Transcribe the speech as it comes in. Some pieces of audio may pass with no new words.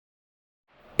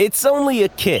It's only a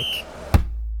kick,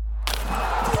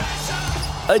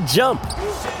 a jump,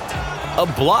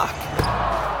 a block.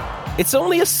 It's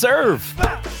only a serve.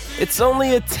 It's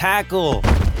only a tackle,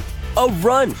 a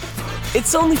run.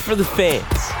 It's only for the fans.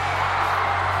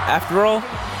 After all,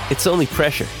 it's only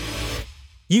pressure.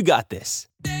 You got this.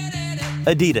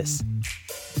 Adidas.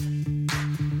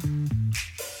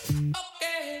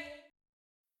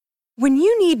 When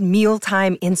you need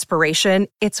mealtime inspiration,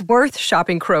 it's worth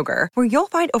shopping Kroger, where you'll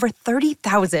find over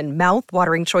 30,000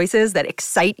 mouth-watering choices that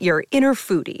excite your inner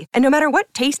foodie. And no matter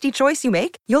what tasty choice you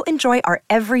make, you'll enjoy our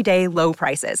everyday low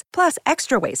prices, plus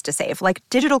extra ways to save, like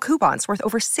digital coupons worth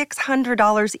over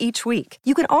 $600 each week.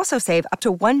 You can also save up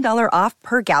to $1 off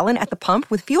per gallon at the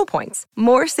pump with fuel points.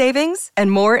 More savings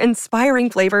and more inspiring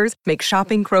flavors make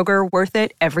shopping Kroger worth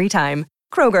it every time.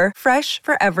 Kroger, fresh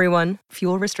for everyone.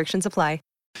 Fuel restrictions apply.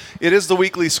 It is the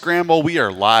weekly scramble. We are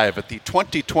live at the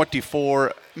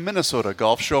 2024 Minnesota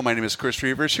Golf Show. My name is Chris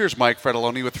Reuvers. Here's Mike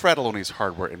Frattallone with Frattallone's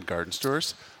Hardware and Garden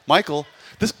Stores. Michael,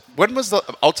 when was the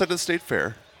outside of the State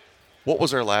Fair? What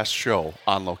was our last show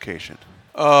on location?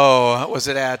 Oh, was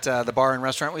it at the bar and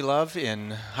restaurant we love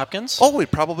in Hopkins? Oh,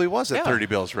 it probably was at 30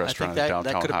 Bill's Restaurant in downtown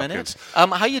that could have Hopkins.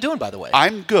 Been it. How you doing, by the way?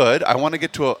 I'm good. I want to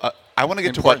get to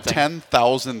about thing.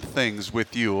 10,000 things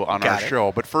with you on our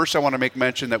show. But first, I want to make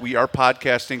mention that we are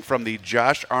podcasting from the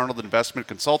Josh Arnold Investment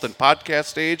Consultant podcast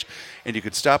stage. And you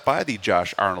could stop by the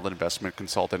Josh Arnold Investment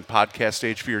Consultant podcast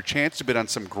stage for your chance to bid on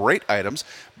some great items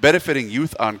benefiting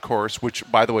Youth on Course, which,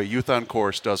 by the way, Youth on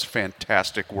Course does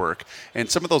fantastic work. And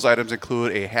some of those items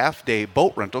include a half-day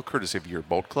boat rental, courtesy of your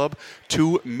boat club,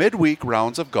 2 midweek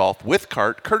rounds of golf with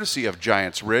cart, courtesy of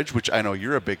Giants Ridge, which I know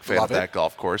you're a big fan of that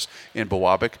golf course in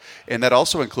Bowabic. And that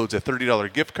also includes a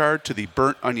 $30 gift card to the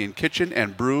Burnt Onion Kitchen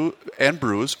and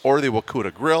Brews, or the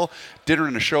Wakuta Grill, dinner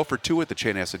and a show for 2 at the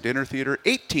Chanhassen Dinner Theater,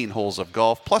 18 holes of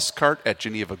golf, plus cart at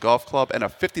Geneva Golf Club, and a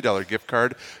 $50 gift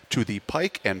card to the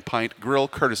Pike and Pint Grill,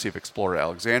 courtesy of Explorer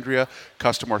Alexandria.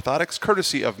 Custom Orthotics,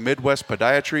 courtesy of Midwest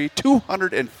Podiatry,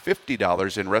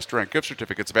 $250 in restaurant gift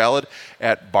certificates valid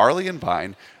at Barley and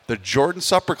Vine. The Jordan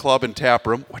Supper Club and Tap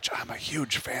Room, which I'm a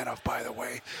huge fan of, by the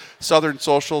way. Southern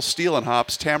Social, Steel and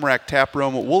Hops, Tamarack Tap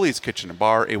Room, Woolies Kitchen and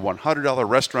Bar, a $100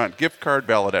 restaurant gift card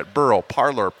valid at Burrow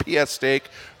Parlor, PS Steak,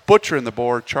 Butcher and the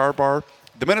Boar, Char Bar.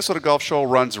 The Minnesota Golf Show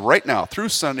runs right now through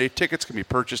Sunday. Tickets can be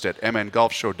purchased at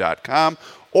mngolfshow.com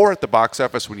or at the box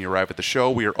office when you arrive at the show.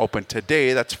 We are open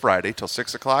today, that's Friday, till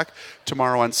 6 o'clock.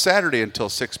 Tomorrow on Saturday until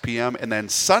 6 p.m. and then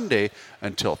Sunday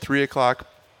until 3 o'clock.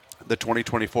 The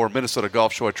 2024 Minnesota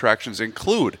Golf Show attractions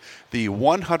include the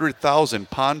 100,000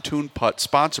 pontoon putt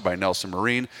sponsored by Nelson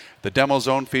Marine, the demo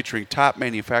zone featuring top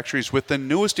manufacturers with the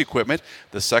newest equipment,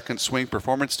 the second swing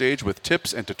performance stage with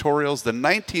tips and tutorials, the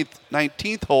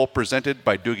 19th hole presented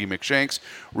by Doogie McShanks,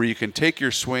 where you can take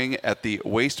your swing at the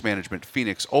Waste Management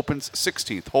Phoenix Open's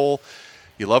 16th hole.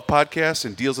 You love podcasts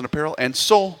and deals and apparel and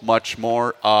so much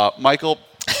more. Michael,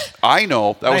 I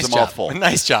know that was a mouthful.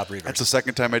 Nice job, Reuvers. That's the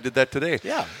second time I did that today.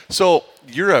 Yeah. So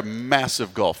you're a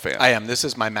massive golf fan. I am. This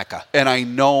is my mecca. And I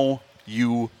know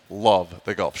you love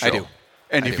the golf show. I do.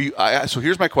 And so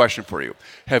here's my question for you.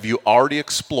 Have you already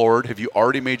explored? Have you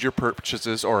already made your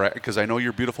purchases? Or because I know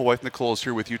your beautiful wife Nicole is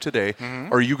here with you today.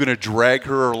 Mm-hmm. Are you going to drag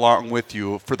her along with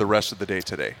you for the rest of the day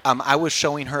today? I was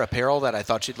showing her apparel that I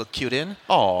thought she'd look cute in.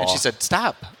 Oh. And she said,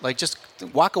 "Stop! Like, just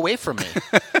walk away from me."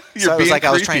 So it was like creepy.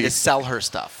 I was trying to sell her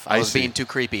stuff. I was being too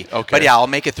creepy. Okay. But yeah, I'll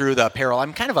make it through the apparel.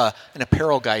 I'm kind of an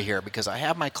apparel guy here because I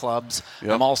have my clubs.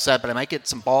 Yep. I'm all set, but I might get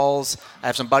some balls. I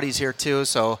have some buddies here too,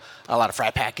 so a lot of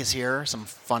frat pack is here. Some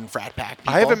fun frat pack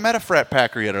people. I haven't met a frat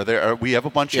packer yet. We have a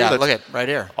bunch here? Yeah, look at right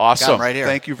here. Awesome. Got 'em right here.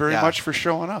 Thank you very much for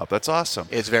showing up. That's awesome.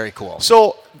 It's very cool.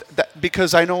 So,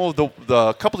 because I know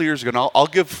the couple of years ago, and I'll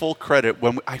give full credit,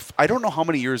 when I don't know how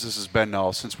many years this has been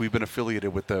now since we've been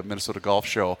affiliated with the Minnesota Golf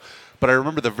Show, but I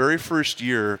remember the very first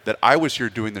year that I was here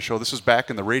doing the show. This was back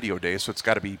in the radio days, so it's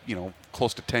got to be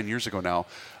close to 10 years ago now.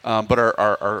 But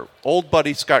our old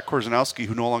buddy Scott Korzanowski,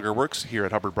 who no longer works here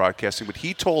at Hubbard Broadcasting, but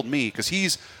he told me, because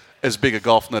he's as big a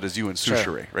golf nut as you and Souchere,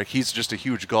 Sure. right? He's just a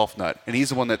huge golf nut, and he's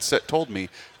the one that told me,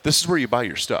 this is where you buy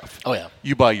your stuff. Oh, yeah.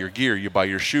 You buy your gear, you buy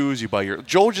your shoes,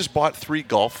 Joe just bought 3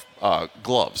 golf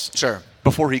gloves. Sure.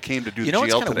 Before he came to do the GL today. You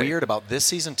know what's kind of weird about this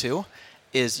season, too,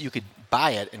 is you could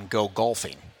buy it and go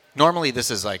golfing. Normally, this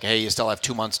is like, hey, you still have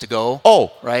 2 months to go.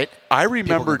 Oh, right. I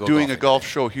remember doing a golf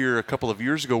show here a couple of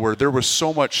years ago where there was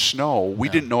so much snow, we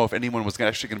didn't know if anyone was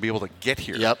actually going to be able to get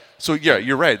here. Yep. So, yeah,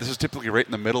 you're right. This is typically right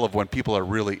in the middle of when people are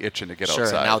really itching to get outside.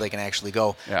 Sure, now they can actually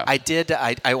go. Yeah.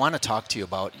 I want to talk to you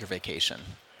about your vacation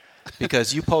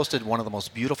because you posted one of the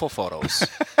most beautiful photos.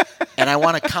 And I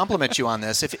want to compliment you on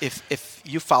this. If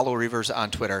you follow Reuvers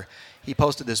on Twitter, he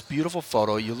posted this beautiful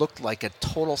photo. You looked like a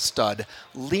total stud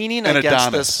leaning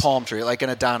against this palm tree, like an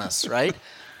Adonis, right?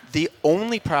 The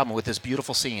only problem with this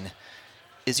beautiful scene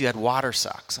is you had water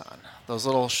socks on, those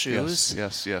little shoes.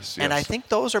 Yes. And I think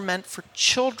those are meant for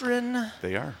children.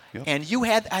 They are. Yep. And you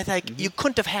had, I think, you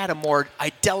couldn't have had a more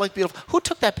idyllic, beautiful. Who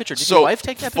took that picture? Did your wife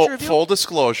take that picture of you? Full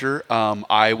disclosure,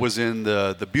 I was in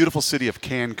the beautiful city of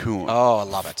Cancun. Oh, I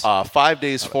love it. 5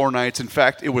 days, 4 nights. In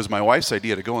fact, it was my wife's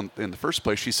idea to go in the first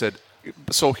place. She said,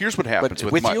 so here's what happens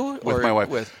with my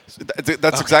wife.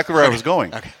 That's exactly where I was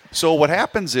going. Okay. So what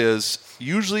happens is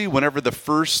usually whenever the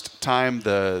first time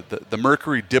the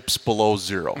mercury dips below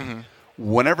zero,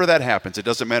 whenever that happens, it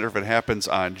doesn't matter if it happens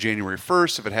on January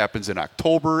 1st, if it happens in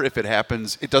October, if it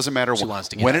happens, it doesn't matter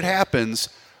when it happens.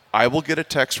 I will get a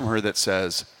text from her that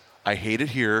says, I hate it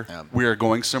here. Yeah. We are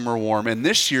going somewhere warm. And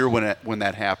this year when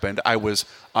that happened, I was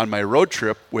on my road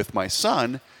trip with my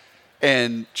son.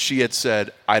 And she had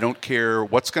said, I don't care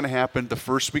what's going to happen the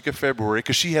first week of February,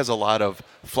 because she has a lot of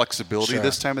flexibility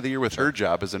this time of the year with her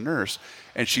job as a nurse.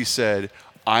 And she said,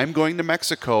 I'm going to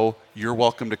Mexico. You're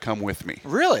welcome to come with me.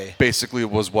 Really? Basically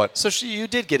was what. So you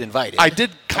did get invited. I did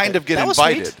kind of get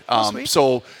invited. Sweet.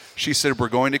 So she said, we're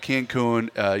going to Cancun.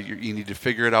 You need to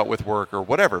figure it out with work or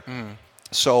whatever.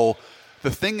 So the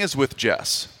thing is with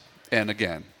Jess, and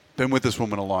again, been with this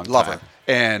woman a long time. Love her.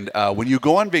 And when you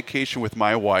go on vacation with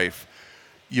my wife,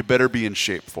 you better be in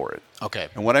shape for it. Okay.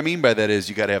 And what I mean by that is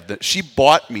you got to have she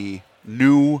bought me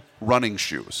new running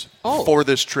shoes for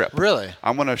this trip. Really?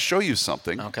 I'm going to show you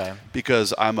something. Okay.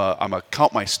 Because I'm a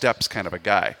count my steps kind of a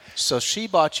guy. So she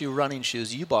bought you running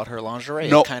shoes. You bought her lingerie.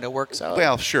 No, it kind of works out.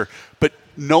 Well, sure. But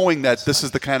knowing that this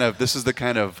is the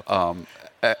kind of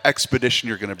expedition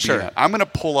you're going to be on. I'm going to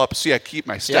pull up. See, I keep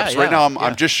my steps. Right now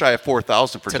I'm just shy of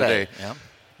 4,000 for today. Yeah.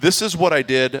 This is what I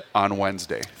did on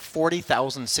Wednesday.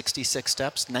 40,066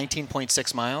 steps,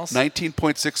 19.6 miles.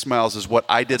 19.6 miles is what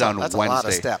I did on Wednesday. That's a lot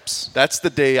of steps. That's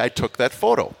the day I took that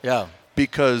photo. Yeah.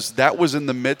 Because that was in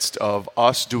the midst of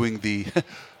us doing the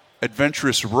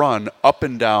adventurous run up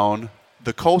and down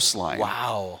the coastline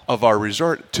of our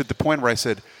resort, to the point where I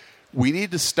said, we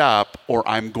need to stop or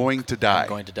I'm going to die.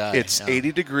 It's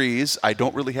 80 degrees. I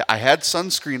don't really I had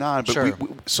sunscreen on,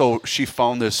 but so she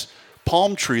found this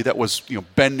palm tree that was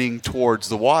bending towards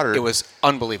the water. It was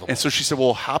unbelievable. And so she said,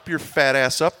 well, hop your fat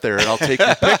ass up there and I'll take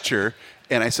your picture.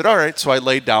 And I said, all right. So I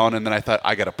laid down, and then I thought,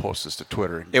 I got to post this to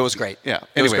Twitter. It was great. Yeah.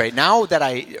 It was great. Now that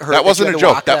I heard that wasn't a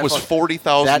joke. That was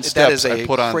 40,000 steps that is I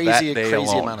put on that day crazy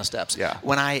alone. amount of steps. Yeah.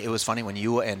 It was funny when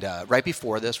you and right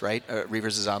before this, right?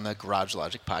 Reuvers is on the Garage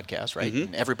Logic podcast, right?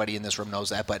 And everybody in this room knows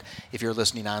that. But if you're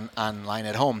listening online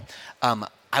at home,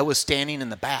 I was standing in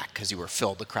the back because you were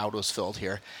filled. The crowd was filled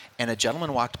here. And a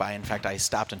gentleman walked by. In fact, I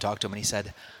stopped and talked to him, and he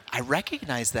said, I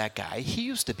recognize that guy. He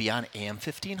used to be on AM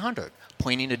 1500,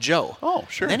 pointing to Joe. Oh,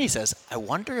 sure. And then he says, I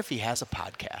wonder if he has a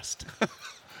podcast.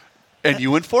 And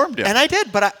you informed him. And I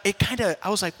did, but I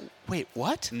was like, wait,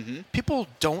 what? People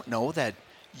don't know that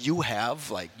you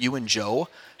and Joe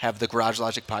have the Garage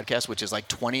Logic podcast, which is like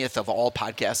 20th of all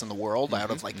podcasts in the world out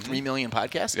of like 3 million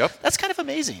podcasts. Yep. That's kind of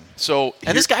amazing. So,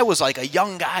 and this guy was like a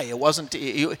young guy. It wasn't.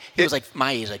 He was like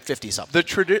my age, like 50-something.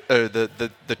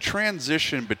 The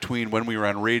transition between when we were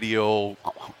on radio,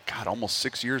 almost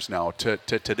 6 years now, to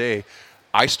today,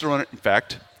 I still run it. In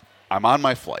fact, I'm on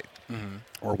my flight.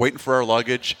 We're waiting for our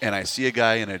luggage, and I see a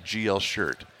guy in a GL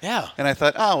shirt. Yeah. And I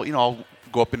thought, I'll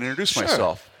go up and introduce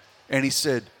myself. And he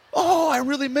said, oh, I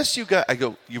really miss you guys. I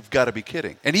go, you've got to be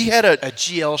kidding. And he had a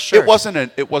GL shirt.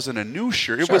 It wasn't a new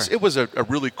shirt. It was a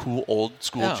really cool old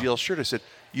school GL shirt. I said,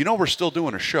 we're still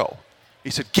doing a show. He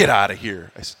said, get out of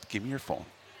here. I said, give me your phone.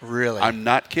 Really? I'm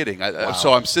not kidding. Wow.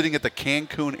 So I'm sitting at the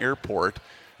Cancun airport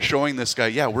showing this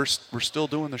guy, we're still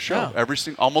doing the show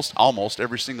almost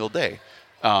every single day.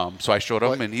 So I showed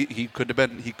him, and he couldn't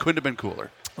have been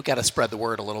cooler. We got to spread the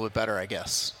word a little bit better, I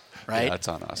guess. Right? Yeah, that's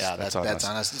on us. Yeah, that's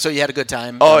on us. So you had a good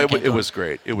time? Oh, it was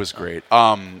great. It was great.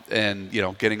 And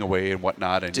getting away and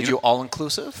whatnot. And did you all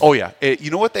inclusive? Oh yeah. You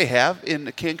know what they have in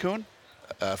Cancun?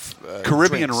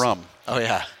 Caribbean drinks. rum. Oh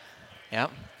yeah. Yeah,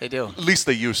 they do. At least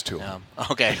they used to. Yeah.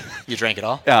 Okay. You drank it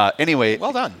all? Anyway.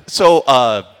 Well done. So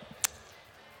I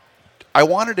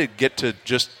wanted to get to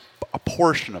just a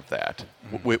portion of that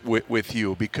with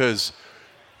you, because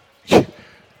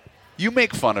you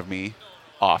make fun of me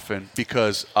often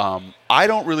because I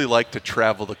don't really like to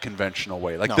travel the conventional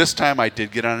way. This time I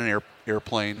did get on an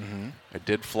airplane. I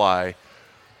did fly.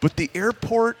 But the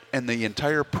airport and the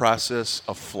entire process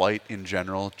of flight in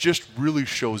general just really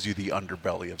shows you the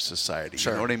underbelly of society.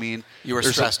 Sure. You know what I mean? You were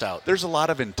stressed out. There's a lot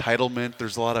of entitlement.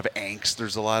 There's a lot of angst.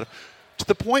 To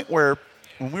the point where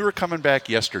when we were coming back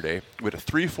yesterday, we had a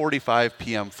 3:45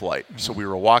 p.m. flight. Mm-hmm. So we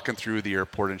were walking through the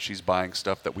airport, and she's buying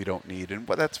stuff that we don't need, and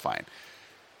that's fine.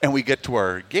 And we get to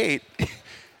our gate,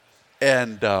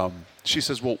 and she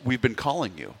says, well, we've been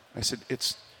calling you. I said,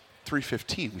 it's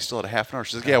 3:15. We still had a half an hour.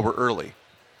 She says, yeah, we're early.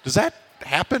 Does that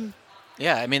happen?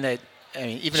 Yeah, I mean,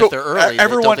 even if they're early,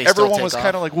 everyone was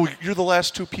kind of like, well, you're the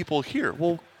last two people here.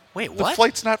 Well, wait, what? The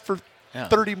flight's not for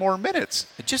 30 more minutes.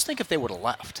 Just think if they would have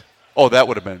left. Oh, that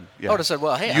would have been. Yeah. I would have said,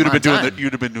 "Well, hey, you'd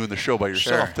have been doing the show by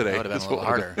yourself today." That would have been a little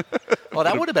harder. Well,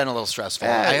 that would have been a little stressful.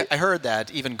 I heard that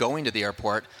even going to the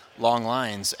airport, long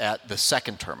lines at the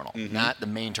second terminal, not the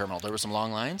main terminal. There were some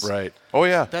long lines. Right. Oh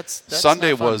yeah. That's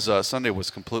Sunday not fun. Sunday was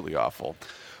completely awful.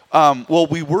 Well,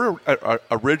 we were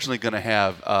originally going to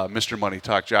have Mr. Money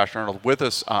Talk, Josh Arnold, with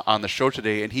us on the show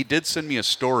today, and he did send me a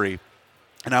story.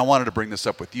 And I wanted to bring this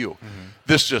up with you. Mm-hmm.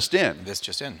 This just in.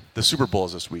 The Super Bowl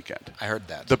is this weekend. I heard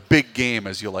that. The big game,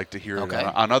 as you like to hear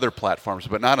on other platforms,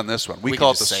 but not on this one. We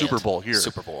call it the Super Bowl here.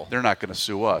 Super Bowl. They're not going to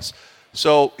sue us.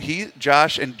 So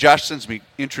Josh sends me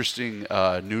interesting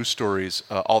news stories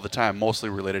all the time, mostly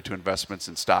related to investments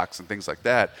in stocks and things like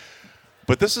that.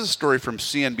 But this is a story from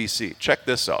CNBC. Check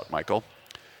this out, Michael.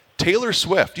 Taylor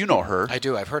Swift, you know her. I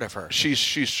do. I've heard of her. She's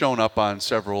shown up on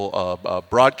several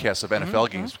broadcasts of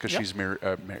NFL games because she's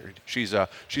married. She's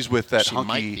with that she hunky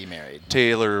might be married.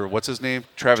 Taylor. What's his name?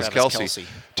 Travis Kelce.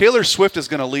 Taylor Swift is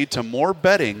going to lead to more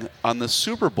betting on the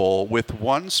Super Bowl, with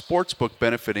one sportsbook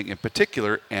benefiting in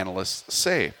particular, analysts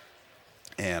say.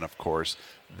 And of course,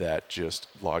 that just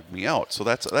logged me out. So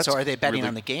that's. So are they betting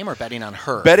on the game or betting on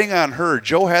her? Betting on her.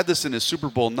 Joe had this in his Super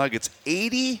Bowl Nuggets.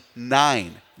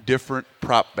 89 different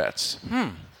prop bets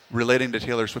relating to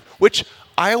Taylor Swift, which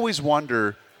I always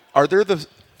wonder, are there the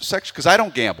sections, because I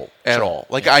don't gamble at all.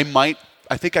 Like I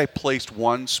think I placed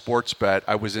one sports bet.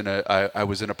 I was in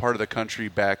a part of the country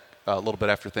back a little bit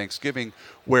after Thanksgiving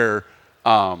where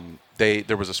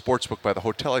there was a sports book by the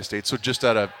hotel I stayed. So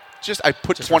I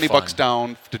put $20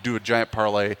 down to do a giant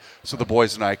parlay so the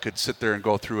boys and I could sit there and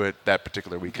go through it that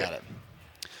particular weekend. Got it.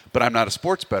 But I'm not a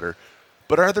sports bettor.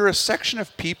 But are there a section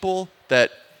of people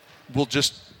that will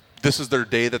this is their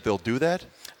day that they'll do that?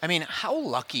 I mean, how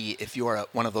lucky if you are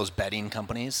one of those betting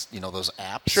companies, those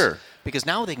apps. Sure. Because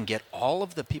now they can get all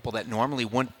of the people that normally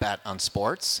wouldn't bet on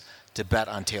sports to bet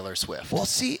on Taylor Swift. Well,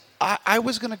 see, I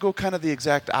was going to go kind of the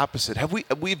exact opposite.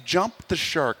 We've jumped the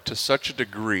shark to such a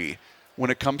degree when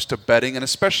it comes to betting, and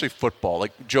especially football.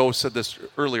 Like Joe said this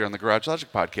earlier on the Garage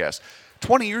Logic podcast.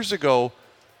 20 years ago,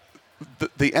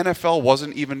 the NFL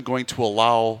wasn't even going to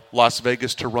allow Las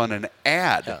Vegas to run an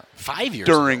ad 5 years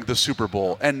during ago. the Super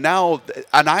Bowl. And now,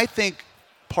 and I think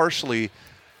partially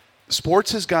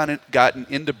sports has gotten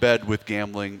into bed with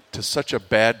gambling to such a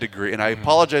bad degree. And I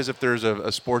apologize if there's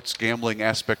a sports gambling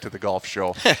aspect to the golf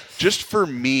show. Just for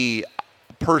me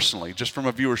personally, just from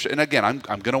a viewership. And again, I'm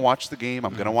going to watch the game.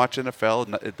 I'm going to watch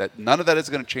NFL. None of that is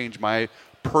going to change my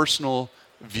personal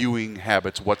viewing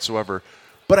habits whatsoever.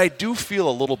 But I do feel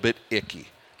a little bit icky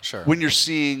when you're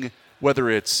seeing whether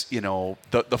it's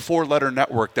the four-letter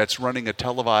network that's running a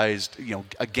televised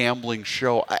a gambling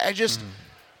show.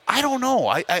 I don't know.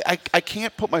 I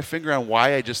can't put my finger on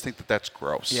why. I just think that's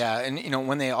gross. Yeah, and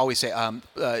when they always say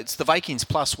it's the Vikings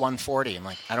plus 140, I'm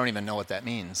like, I don't even know what that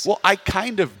means. Well, I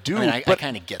kind of do. I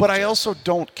kind of get. But I also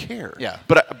don't care. Yeah.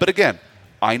 But again,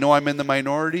 I know I'm in the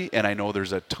minority, and I know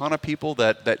there's a ton of people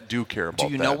that do care about that.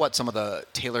 Do you know what some of the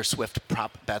Taylor Swift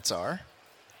prop bets are?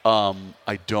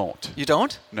 I don't. You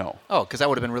don't? No. Oh, because that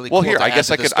would have been really cool. Well, here, I guess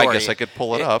I could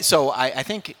pull it up. So I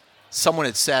think someone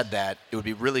had said that it would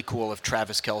be really cool if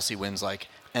Travis Kelce wins like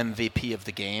MVP of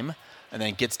the game, and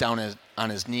then gets down on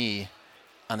his knee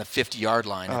on the 50-yard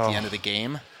line at the end of the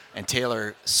game, and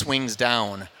Taylor swings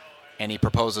down, and he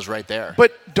proposes right there.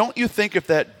 But don't you think if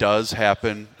that does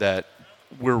happen, that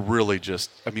we're really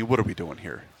what are we doing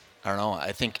here? I don't know.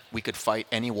 I think we could fight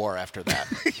any war after that,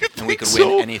 and we could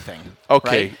win anything.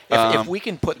 Okay. Right? If we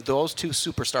can put those two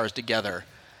superstars together,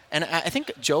 and I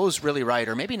think Joe's really right,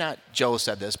 or maybe not Joe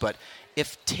said this, but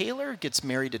if Taylor gets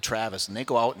married to Travis and they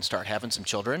go out and start having some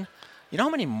children, you know how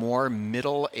many more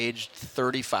middle-aged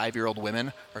 35-year-old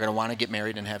women are going to want to get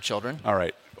married and have children? All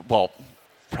right. Well,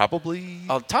 probably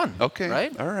a ton. Okay.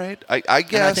 Right? All right. I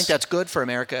guess. And I think that's good for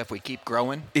America if we keep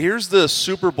growing. Here's the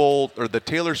Super Bowl, or the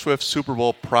Taylor Swift Super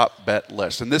Bowl prop bet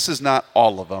list. And this is not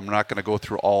all of them. I'm not going to go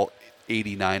through all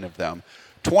 89 of them.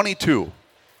 22,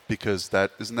 because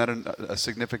isn't that a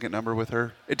significant number with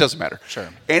her? It doesn't matter. Sure.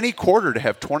 Any quarter to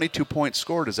have 22 points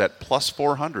scored is at plus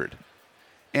 400.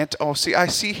 And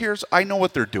I know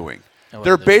what they're doing.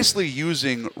 They're basically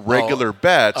using regular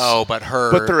bets. But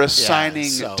they're assigning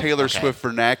Taylor Swift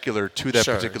vernacular to that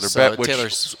particular bet. Which Taylor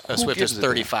Swift is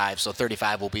 35, so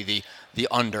 35 will be the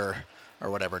under or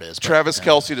whatever it is. Travis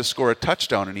Kelce to score a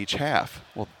touchdown in each half.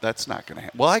 Well, that's not going to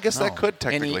happen. Well, I guess that could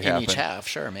technically happen. In each half,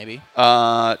 sure, maybe.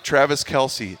 Travis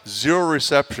Kelce, 0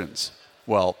 receptions.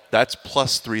 Well, that's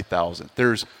plus 3,000.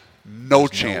 There's no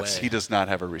chance he does not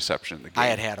have a reception in the game. I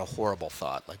had a horrible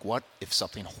thought. Like, what if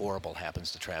something horrible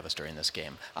happens to Travis during this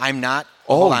game? I'm not.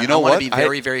 You know what? I want to be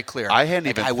very, very clear. I hadn't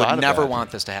even thought of that. I would never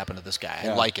want this to happen to this guy.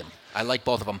 Yeah. I like him. I like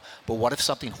both of them. But what if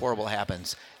something horrible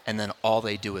happens and then all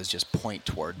they do is just point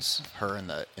towards her in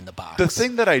the box? The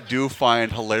thing that I do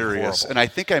find hilarious, and I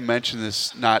think I mentioned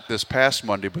this not this past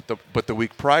Monday, but the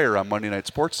week prior on Monday Night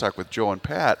Sports Talk with Joe and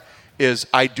Pat, is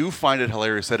I do find it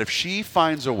hilarious that if she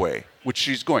finds a way, which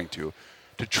she's going to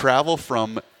travel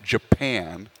from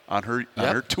Japan on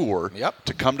her tour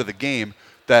to come to the game,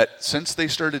 that since they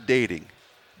started dating,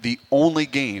 the only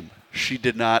game she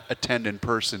did not attend in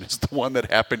person is the one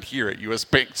that happened here at U.S.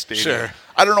 Bank Stadium. Sure.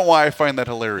 I don't know why I find that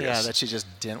hilarious. Yeah, that she just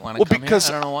didn't want to come because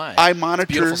here. I don't know why. I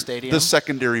monitor the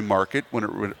secondary market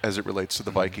as it relates to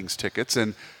the Vikings tickets,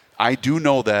 and I do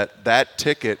know that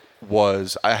ticket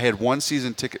was – I had one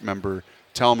season ticket member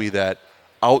tell me that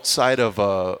outside of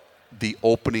the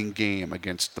opening game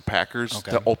against the Packers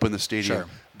to open the stadium,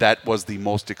 that was the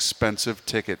most expensive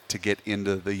ticket to get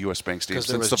into the U.S. Bank Stadium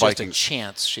since the Vikings. Because there was just a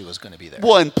chance she was going to be there.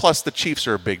 Well, and plus the Chiefs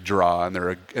are a big draw, and they're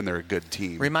a good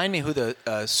team. Remind me who the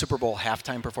Super Bowl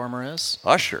halftime performer is?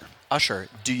 Usher.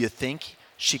 Do you think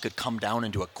she could come down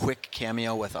and do a quick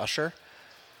cameo with Usher?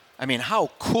 I mean, how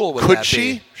cool would that be? Could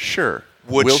she? Sure.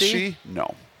 Will she?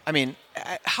 No. I mean,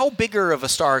 how bigger of a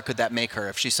star could that make her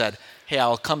if she said, hey,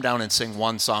 I'll come down and sing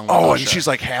one song with Usher? And she's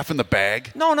like half in the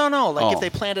bag? No. Like if they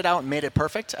planned it out and made it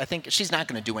perfect, I think she's not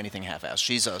going to do anything half-assed.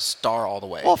 She's a star all the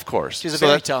way. Well, of course. She's a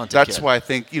very talented kid. That's why I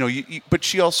think, but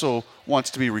she also wants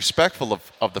to be respectful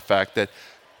of the fact that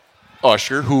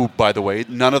Usher, who, by the way,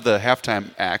 none of the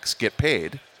halftime acts get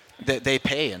paid. They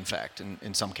pay, in fact,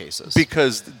 in some cases.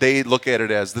 Because they look at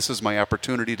it as, this is my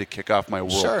opportunity to kick off my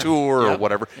world tour or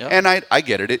whatever. Yep. And I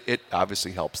get it. It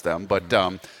obviously helps them. But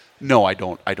no, I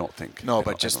don't think. No,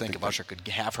 but just think if Usher could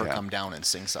have her come down and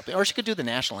sing something. Or she could do the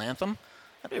national anthem.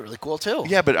 That'd be really cool, too.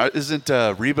 Yeah, but isn't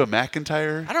Reba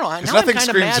McEntire? I don't know. Because nothing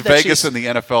screams Vegas in the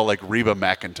NFL like Reba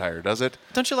McEntire, does it?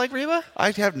 Don't you like Reba?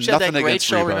 I have she nothing had that great against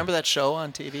show. Reba. Remember that show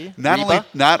on TV?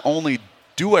 Not only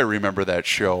do I remember that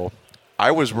show, I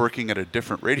was working at a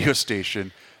different radio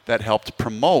station that helped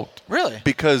promote. Really?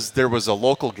 Because there was a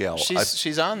local gal.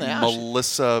 She's on there.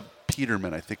 Melissa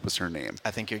Peterman, I think was her name.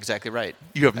 I think you're exactly right.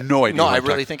 You have no idea. No, I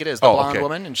really think it is. The blonde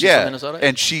woman, and she's from Minnesota?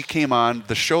 And she came on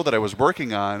the show that I was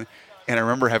working on, and I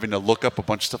remember having to look up a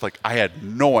bunch of stuff. Like, I had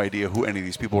no idea who any of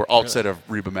these people were outside of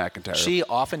Reba McEntire. She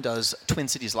often does Twin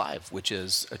Cities Live, which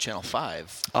is a Channel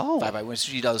 5.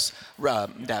 She does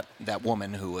that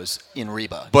woman who was in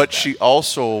Reba. But she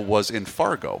also was in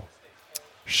Fargo.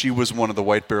 She was one of the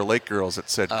White Bear Lake girls that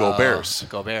said, Go Bears.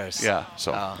 Go Bears. Yeah,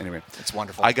 so anyway. It's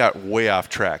wonderful. I got way off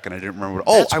track, and I didn't remember.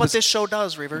 That's what this show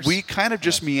does, Reuvers. We kind of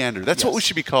just meander. That's what we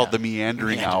should be called, the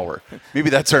Meandering Hour. Maybe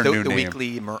that's our new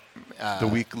name. The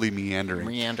weekly Meandering.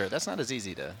 Meander. That's not as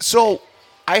easy to So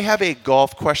I have a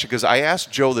golf question, because I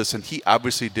asked Joe this, and he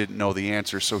obviously didn't know the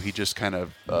answer, so he just kind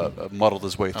of muddled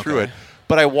his way through it.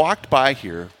 But I walked by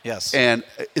here. Yes. And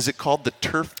is it called the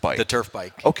turf bike? The turf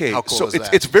bike. Okay. How cool so is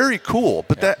that? It's very cool,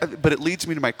 but but it leads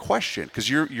me to my question, because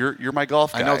you're my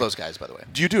golf guy. I know those guys, by the way.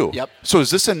 Do you do? Yep. So is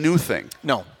this a new thing?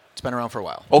 No, it's been around for a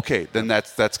while. Okay, then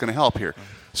that's going to help here.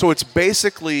 So it's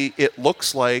basically, it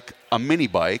looks like a mini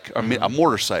bike, a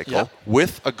motorcycle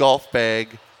with a golf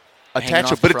bag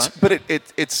attached. But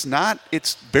it's not.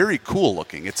 It's very cool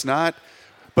looking. It's not.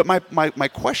 But my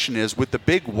question is, with the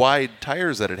big wide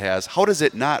tires that it has, how does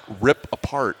it not rip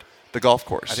apart the golf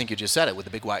course? I think you just said it, with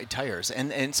the big wide tires.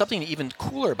 And something even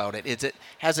cooler about it is it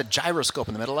has a gyroscope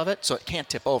in the middle of it, so it can't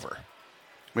tip over.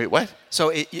 Wait, what?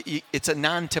 So it's a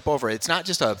non-tip over. It's not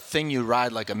just a thing you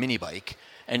ride like a mini bike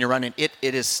and you're running. It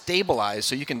is stabilized,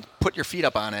 so you can put your feet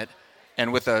up on it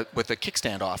and with a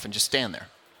kickstand off and just stand there.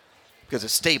 Because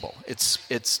it's stable.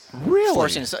 It's really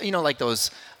forcing, like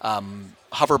those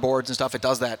hoverboards and stuff. It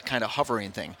does that kind of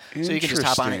hovering thing. So you can just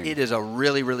hop on it. It is a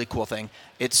really, really cool thing.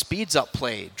 It speeds up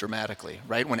play dramatically,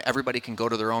 right? When everybody can go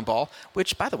to their own ball,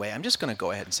 which, by the way, I'm just going to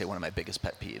go ahead and say one of my biggest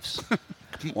pet peeves.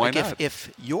 Why not?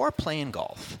 If you're playing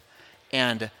golf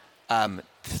and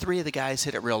 3 of the guys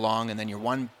hit it real long and then your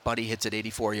one buddy hits it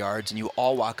 84 yards and you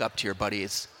all walk up to your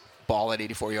buddy's ball at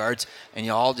 84 yards and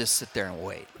you all just sit there and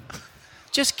wait.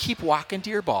 Just keep walking to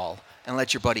your ball and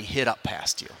let your buddy hit up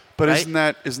past you. But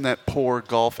right? isn't that poor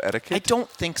golf etiquette? I don't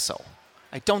think so.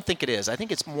 I don't think it is. I think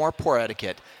it's more poor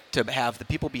etiquette to have the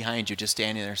people behind you just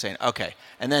standing there saying, okay,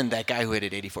 and then that guy who hit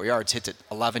it 84 yards hits it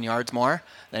 11 yards more,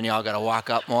 then y'all got to walk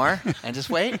up more and just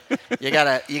wait. You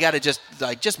gotta just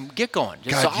get going.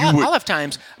 I'll have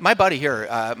times. My buddy here,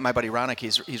 my buddy Ronick,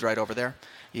 he's right over there.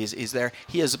 He's there.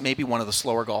 He is maybe one of the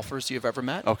slower golfers you've ever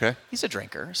met. Okay. He's a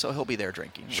drinker, so he'll be there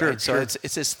drinking. Sure. Right? So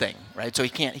it's his thing, right? So he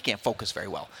can't focus very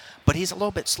well. But he's a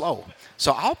little bit slow.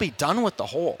 So I'll be done with the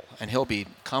hole, and he'll be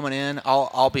coming in.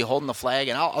 I'll be holding the flag,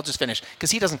 and I'll just finish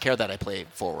because he doesn't care that I play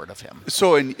forward of him.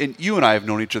 So, and you and I have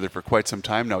known each other for quite some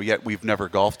time now, yet we've never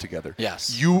golfed together.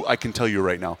 Yes. I can tell you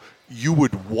right now, you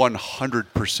would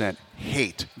 100%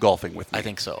 hate golfing with me. I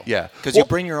think so. Yeah. Because you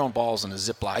bring your own balls in a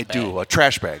Ziploc bag. I do. A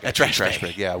trash bag. A trash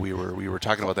bag. Yeah, we were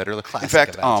talking about that earlier. Classic in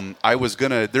fact, event. I was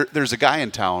going to – there's a guy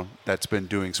in town that's been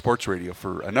doing sports radio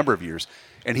for a number of years,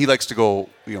 and he likes to go,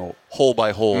 hole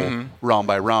by hole, round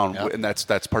by round, and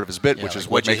that's part of his bit, which is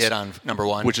what you hit on number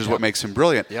one. Which is what makes him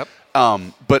brilliant. Yep.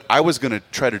 But I was going to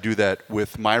try to do that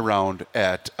with my round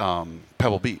at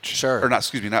Pebble Beach. Sure. Or not,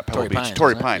 excuse me, not Pebble Beach. Pines,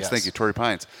 Torrey Pines. Yes. Thank you, Torrey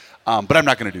Pines. But I'm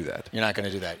not going to do that. You're not going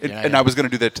to do that. And I was going to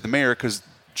do that to the mayor because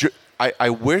I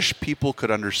wish people could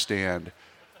understand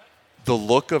the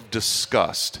look of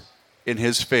disgust in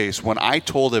his face when I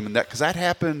told him that, because that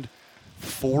happened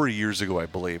 4 years ago, I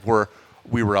believe, where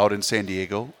we were out in San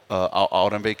Diego,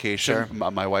 out on vacation.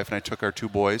 Sure. My wife and I took our two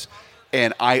boys,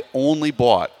 and I only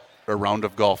bought a round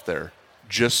of golf there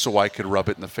just so I could rub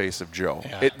it in the face of Joe.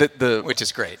 Yeah. Which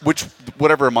is great.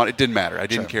 Whatever amount, it didn't matter. I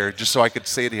didn't care, just so I could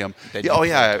say to him,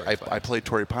 I played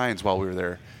Torrey Pines while we were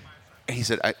there. And he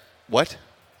said, what?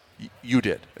 You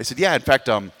did. I said, yeah, in fact,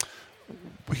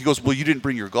 he goes, well, you didn't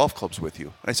bring your golf clubs with you.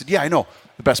 And I said, yeah, I know.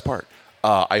 The best part.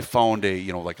 I found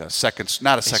not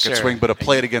a second swing, but a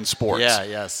play it against sports. Yeah,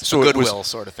 yes. So a Goodwill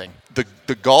sort of thing.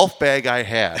 The golf bag I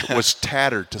had was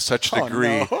tattered to such a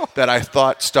degree that I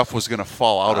thought stuff was going to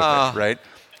fall out of it, right?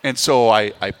 And so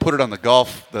I put it on the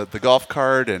golf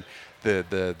cart, and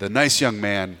the nice young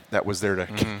man that was there to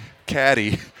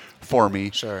caddy for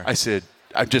me, I said,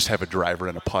 I just have a driver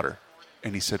and a putter.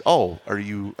 And he said, oh, are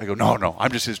you? I go, no,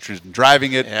 I'm just interested in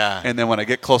driving it. Yeah. And then when I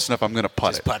get close enough, I'm going to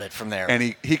putt just putt it from there.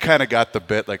 And he kind of got the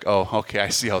bit like, oh, okay, I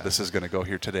see how this is going to go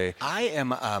here today.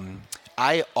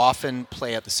 I often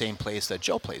play at the same place that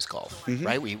Joe plays golf,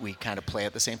 right? We kind of play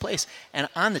at the same place. And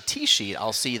on the tee sheet,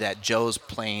 I'll see that Joe's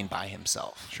playing by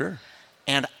himself. Sure.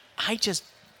 And I just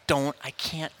I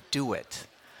can't do it.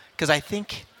 Because I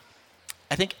think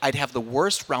I'd have the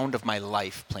worst round of my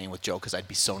life playing with Joe because I'd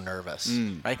be so nervous,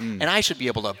 right? And I should be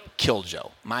able to kill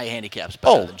Joe. My handicap's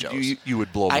better than Joe's. You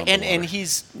would blow him and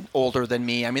he's older than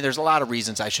me. I mean, there's a lot of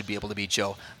reasons I should be able to beat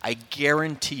Joe. I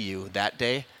guarantee you that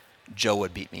day, Joe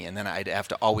would beat me. And then I'd have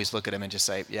to always look at him and just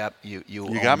say, yep, you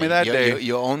got me that day.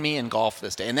 You own me in golf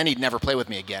this day. And then he'd never play with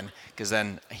me again because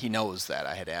then he knows that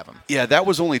I had to have him. Yeah, that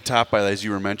was only topped by, as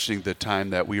you were mentioning, the time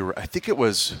that we were, I think it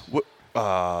was...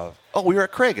 we were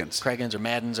at Cragen's. Cragen's or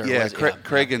Madden's or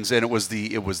Cragen's, and it was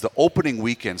the opening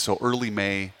weekend, so early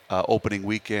May opening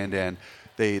weekend, and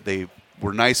they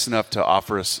were nice enough to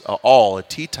offer us all a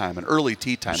tee time, an early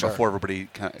tee time before everybody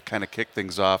kind of kicked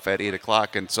things off at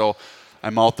 8:00, and so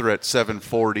I'm out there at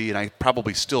 7:40, and I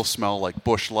probably still smell like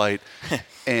Busch Light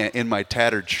and in my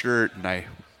tattered shirt, and I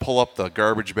pull up the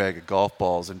garbage bag of golf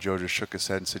balls, and Joe just shook his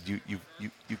head and said, "You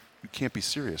can't be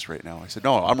serious right now." I said,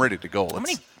 "No, I'm ready to go.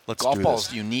 Let's golf do balls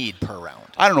this." do you need per round?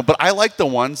 I don't know, but I like the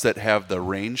ones that have the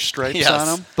range stripes on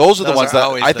them. Those are the ones that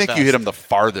I think you hit them the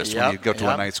farthest when you go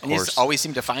to a nice course. And you always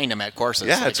seem to find them at courses.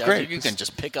 Yeah, it's great. You can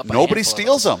just pick up. Nobody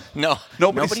steals them. No,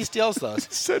 nobody steals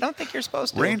those. I don't think you're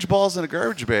supposed to. Range balls in a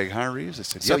garbage bag, huh, Reeves? I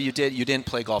said, so you didn't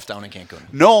play golf down in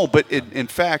Cancun? No, but in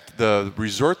fact, the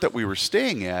resort that we were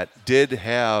staying at did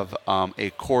have a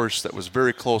course that was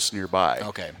very close nearby.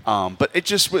 Okay. But it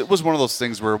was one of those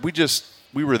things where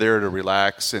we were there to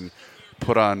relax and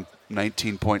put on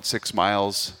 19.6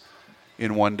 miles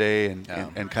in one day and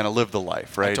kind of live the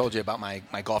life, right? I told you about my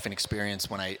golfing experience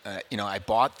when I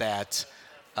bought that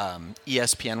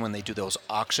ESPN when they do those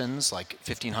auctions, like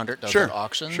 1,500 does that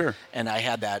auction. Sure. And I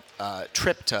had that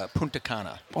trip to Punta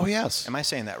Cana. Oh, yes. Am I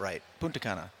saying that right? Punta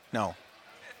Cana. No.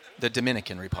 The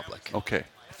Dominican Republic. Okay.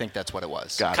 I think that's what it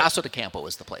was. Got Casa de Campo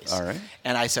was the place. All right.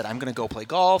 And I said, I'm going to go play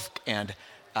golf. And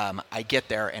I get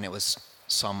there, and it was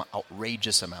some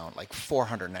outrageous amount, like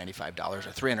 $495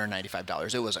 or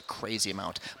 $395. It was a crazy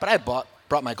amount. But I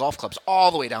brought my golf clubs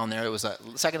all the way down there. It was the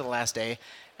second to the last day.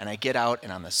 And I get out,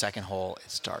 and on the second hole, it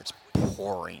starts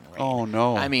pouring rain. Oh,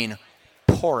 no. I mean,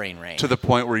 pouring rain. To the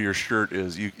point where your shirt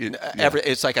is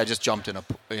It's like I just jumped in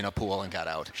a pool and got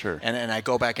out. Sure. And I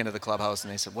go back into the clubhouse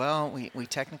and they said, well, we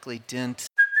technically didn't.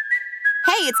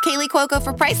 Hey, it's Kaylee Cuoco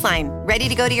for Priceline. Ready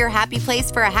to go to your happy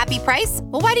place for a happy price?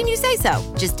 Well, why didn't you say so?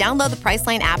 Just download the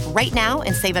Priceline app right now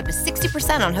and save up to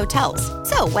 60% on hotels.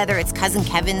 So whether it's Cousin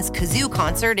Kevin's Kazoo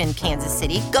Concert in Kansas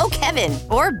City, go Kevin,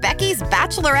 or Becky's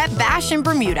Bachelorette Bash in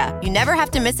Bermuda, you never have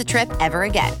to miss a trip ever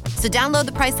again. So download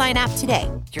the Priceline app today.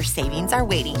 Your savings are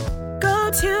waiting.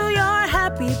 Go to your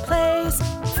happy place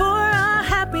for a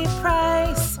happy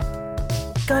price.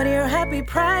 Go to your happy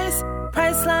price,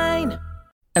 Priceline.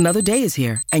 Another day is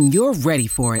here, and you're ready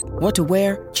for it. What to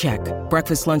wear? Check.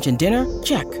 Breakfast, lunch, and dinner?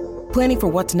 Check. Planning for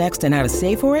what's next and how to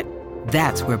save for it?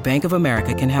 That's where Bank of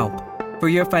America can help. For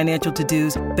your financial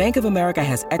to-dos, Bank of America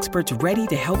has experts ready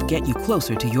to help get you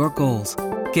closer to your goals.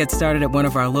 Get started at one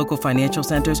of our local financial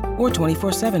centers or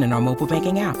 24/7 in our mobile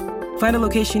banking app. Find a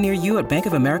location near you at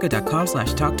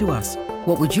bankofamerica.com/talktous.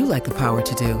 What would you like the power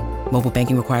to do? Mobile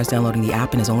banking requires downloading the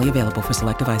app and is only available for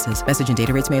select devices. Message and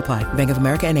data rates may apply. Bank of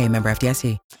America N.A., member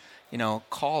FDIC.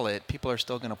 Call it. People are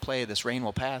still going to play. This rain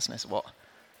will pass. And I said, well,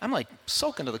 I'm like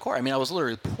soaking to the core. I mean, I was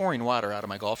literally pouring water out of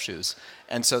my golf shoes.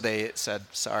 And so they said,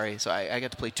 sorry. So I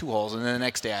got to play 2 holes. And then the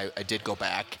next day I did go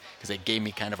back because they gave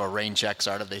me kind of a rain check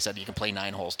sort of. They said, you can play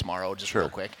 9 holes tomorrow, just real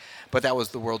quick. But that was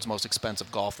the world's most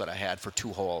expensive golf that I had for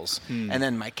 2 holes. And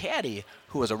then my caddy,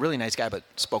 who was a really nice guy but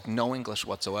spoke no English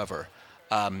whatsoever,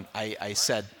 I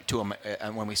said to him,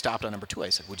 when we stopped on number 2, I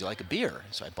said, would you like a beer?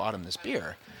 So I bought him this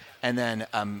beer. And then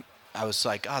I was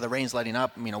like, the rain's letting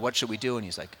up. What should we do? And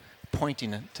he's like,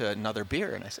 pointing to another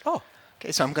beer. And I said,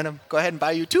 okay, so I'm going to go ahead and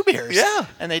buy you 2 beers. Yeah.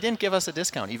 And they didn't give us a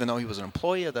discount, even though he was an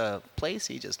employee of the place.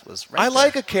 He just was right I there.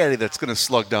 like a caddy that's going to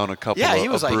slug down a couple Yeah, of he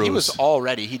was brews. he was all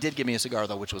ready. He did give me a cigar,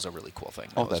 though, which was a really cool thing.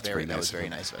 That's very nice. That was very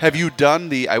nice. Have you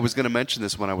done I was going to mention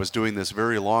this when I was doing this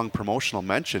very long promotional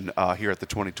mention here at the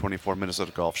 2024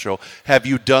 Minnesota Golf Show. Have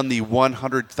you done the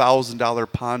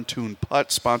 $100,000 pontoon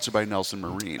putt sponsored by Nelson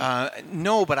Marine?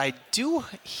 No, but I do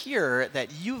hear that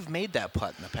you've made that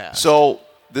putt in the past. So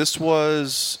this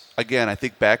was, again, I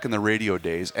think back in the radio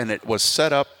days, and it was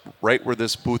set up right where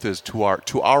this booth is to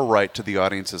our right, to the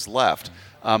audience's left,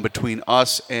 between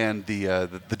us and the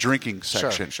drinking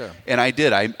section. Sure. And I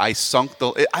did. I sunk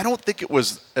I don't think it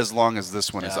was as long as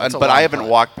this one is, it's a but I long haven't putt.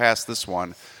 walked past this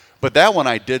one. But that one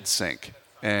I did sink,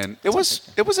 and it was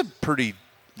a pretty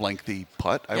lengthy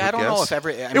putt. I would don't guess. know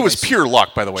if it was pure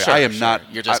luck, by the way. Sure, I am sure. not.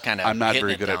 You're just kind of. I'm not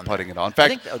very good at putting it on. In fact, I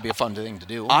think that would be a fun thing to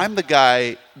do. I'm the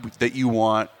guy that you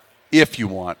want, if you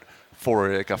want,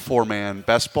 for like a 4-man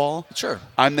best ball. Sure.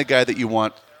 I'm the guy that you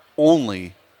want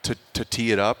only to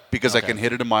tee it up because I Okay. can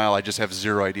hit it a mile. I just have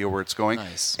zero idea where it's going.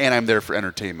 Nice. And I'm there for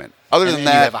entertainment. Other And than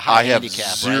then you that, have a high I have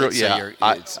handicap, zero. right? So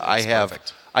Yeah, it's I have.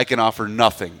 perfect. I can offer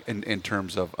nothing in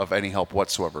terms of any help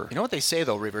whatsoever. You know what they say,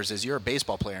 though, Reuvers, is you're a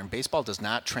baseball player, and baseball does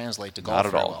not translate to golf Not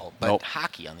at very all. well. But Nope.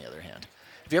 hockey, on the other hand.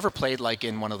 Have you ever played like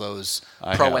in one of those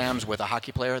I pro-ams with a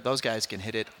hockey player? Those guys can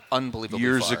hit it unbelievably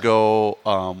Years far.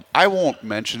 ago, I won't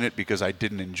mention it because I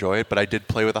didn't enjoy it, but I did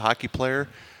play with a hockey player,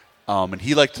 and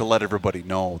he liked to let everybody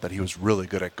know that he was really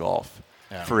good at golf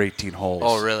for 18 holes.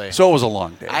 Oh, really? So it was a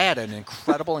long day. I had an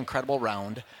incredible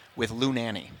round with Lou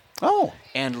Nanny. Oh.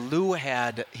 And Lou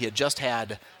had just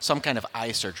had some kind of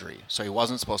eye surgery, so he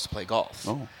wasn't supposed to play golf.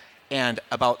 Oh. And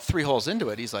about 3 holes into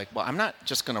it, he's like, well, I'm not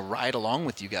just going to ride along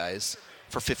with you guys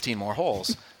for 15 more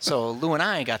holes. So Lou and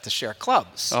I got to share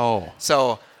clubs. Oh.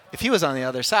 So if he was on the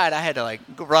other side, I had to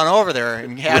run over there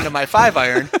and hand him my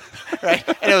 5-iron, right?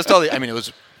 And it was it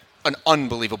was an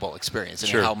unbelievable experience.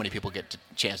 Sure. How many people get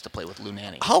a chance to play with Lou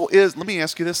Nanny? Let me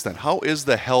ask you this then. How is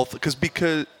the health? Because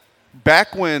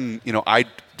back when,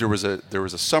 there was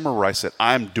a summer where I said,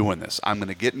 I'm doing this. I'm going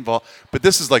to get involved. But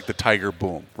this is like the Tiger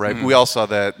boom, right? Mm-hmm. We all saw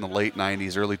that in the late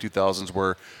 90s, early 2000s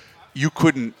where you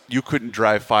couldn't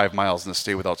drive 5 miles in the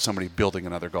state without somebody building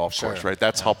another golf course, right?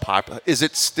 That's how popular.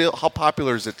 How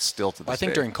popular is it still to this I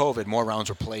think day? during COVID, more rounds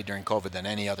were played during COVID than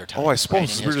any other time. Oh, I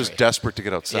suppose in we were just history. desperate to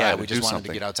get outside. Yeah, and we just do wanted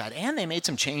something. to get outside. And they made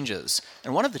some changes.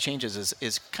 And one of the changes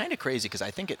is kind of crazy because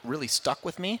I think it really stuck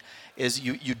with me is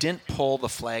you didn't pull the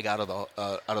flag out of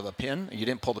the pin. You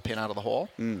didn't pull the pin out of the hole,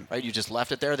 right? You just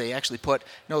left it there. They actually put,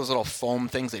 those little foam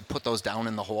things, they'd put those down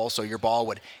in the hole so your ball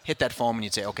would hit that foam and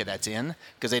you'd say, okay, that's in,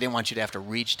 because they didn't want you to have to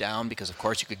reach down because, of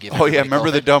course, you could give Oh, yeah. everybody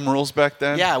Remember the COVID. dumb rules back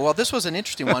then? Yeah, well, this was an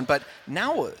interesting one. But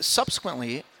now,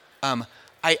 subsequently,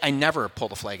 I never pull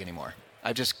the flag anymore.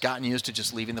 I've just gotten used to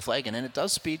just leaving the flag in, and it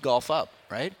does speed golf up,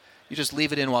 right? You just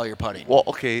leave it in while you're putting. Well,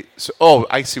 okay. So,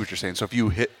 I see what you're saying. So if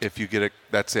you get it,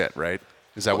 that's it, right?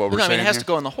 Is that what we're saying? I mean, it has here? to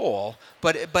go in the hole,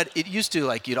 but it used to,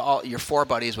 like, your 4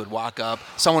 buddies would walk up,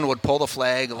 someone would pull the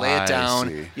flag, lay it down,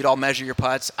 see. you'd all measure your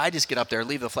putts. I just get up there,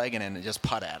 leave the flag in, and just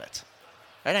putt at it.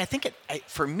 And I think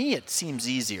for me, it seems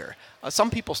easier. Some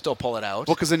people still pull it out.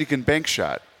 Well, because then you can bank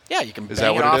shot. Yeah, you can Is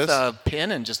bang that it what off it is? the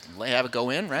pin and just have it go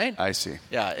in, right? I see.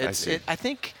 Yeah, see. I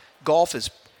think golf is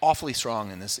awfully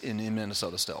strong in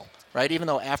Minnesota still, right? Even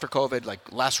though after COVID,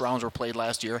 like, less rounds were played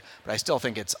last year, but I still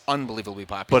think it's unbelievably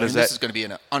popular. But this is going to be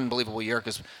an unbelievable year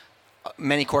because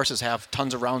many courses have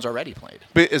tons of rounds already played.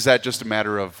 But is that just a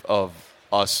matter of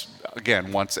us,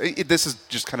 again, once this is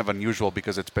just kind of unusual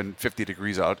because it's been 50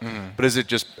 degrees out, but is it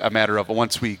just a matter of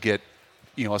once we get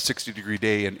a 60-degree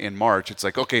day in March, it's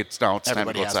like, okay, it's time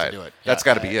to go outside. To do it. That's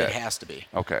got to be it. It has to be.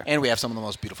 Okay. And we have some of the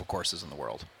most beautiful courses in the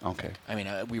world. Okay. I mean,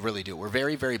 we really do. We're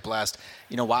very, very blessed.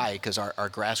 You know why? Because our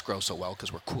grass grows so well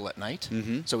because we're cool at night,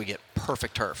 so we get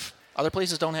perfect turf. Other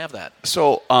places don't have that.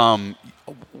 So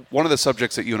one of the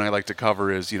subjects that you and I like to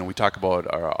cover is, we talk about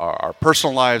our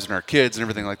personal lives and our kids and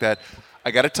everything like that. I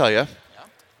got to tell you,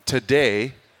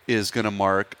 today is going to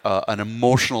mark an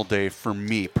emotional day for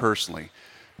me personally.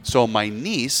 So my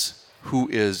niece, who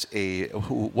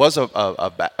was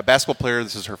a basketball player,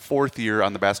 this is her 4th year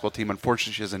on the basketball team.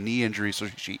 Unfortunately, she has a knee injury, so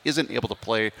she isn't able to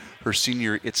play her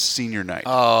senior night.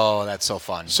 Oh, that's so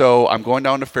fun. So I'm going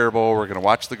down to Faribault. We're going to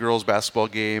watch the girls' basketball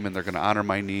game, and they're going to honor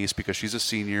my niece because she's a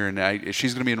senior, and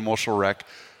she's going to be an emotional wreck.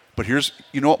 But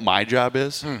you know what my job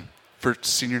is for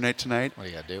senior night tonight? What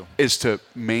do you got to do? Is to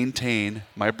maintain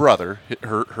my brother,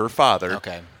 her father,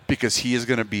 okay, because he is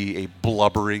going to be a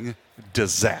blubbering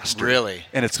disaster. Really?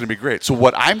 And it's going to be great. So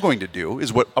what I'm going to do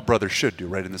is what a brother should do,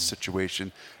 right, in this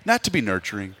situation. Not to be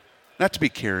nurturing, not to be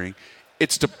caring.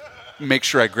 It's to make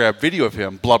sure I grab video of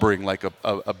him blubbering like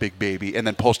a big baby and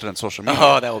then post it on social media.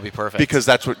 Oh, that would be perfect. Because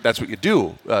that's what you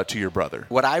do to your brother.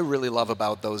 What I really love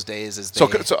about those days is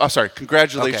sorry.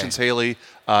 Congratulations, Haley,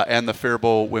 and the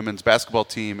Faribault women's basketball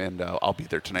team, and I'll be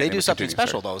there tonight. They do something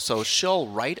special, though. So she'll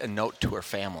write a note to her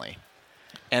family.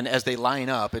 And as they line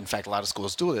up, in fact, a lot of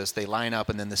schools do this, they line up,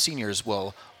 and then the seniors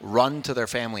will run to their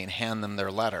family and hand them their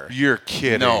letter. You're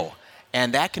kidding. No.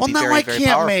 And that can be very, very powerful.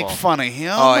 Well, now I can't make fun of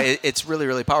him. Oh, it's really,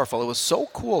 really powerful. It was so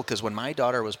cool because when my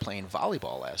daughter was playing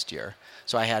volleyball last year,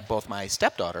 so I had both my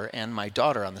stepdaughter and my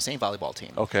daughter on the same volleyball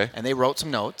team. Okay. And they wrote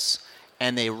some notes,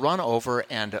 and they run over,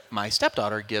 and my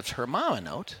stepdaughter gives her mom a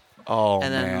note. Oh,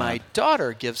 and then man. my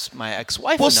daughter gives my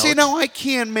ex-wife a note. Well, see, now I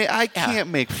can't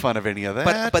make fun of any of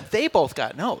that. But they both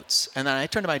got notes. And then I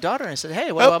turned to my daughter and I said,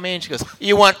 "Hey, what about me?" And she goes,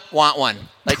 "You want one?"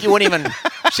 Like, you wouldn't even.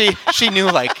 she knew,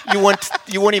 like, you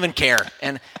wouldn't even care.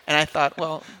 And I thought,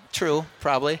 well, true,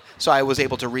 probably. So I was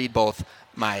able to read both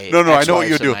my No, I know what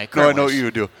you ex-wife's would do. and my No, I current know what wife's. you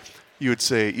would do. You would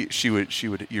say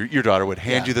your daughter would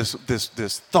hand you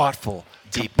this thoughtful,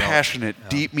 Deep compassionate,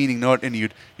 deep meaning note, and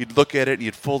you'd look at it and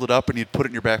you'd fold it up and you'd put it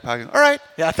in your back pocket. All right.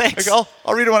 Yeah, thanks. I'll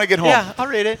read it when I get home. Yeah, I'll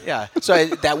read it. Yeah. So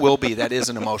that is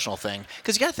an emotional thing.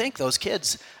 Because you got to think, those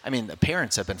kids, I mean, the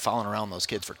parents have been following around those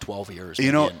kids for 12 years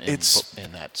in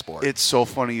that sport. It's so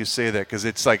funny you say that because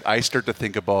it's like I start to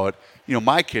think about,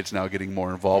 my kids now getting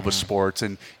more involved with sports.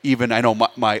 And even I know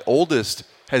my oldest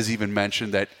has even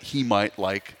mentioned that he might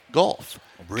like golf.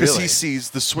 Because he sees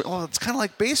the swing. Well, it's kind of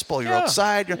like baseball. You're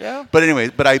outside. Yeah. But anyway,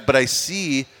 but I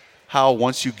see how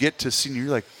once you get to senior,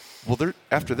 you're like, well,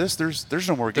 after this, there's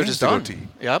no more games to go to.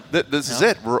 Yep. This is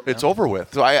it. It's over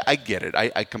with. So I get it.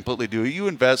 I completely do. You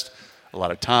invest a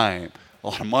lot of time, a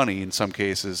lot of money in some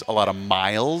cases, a lot of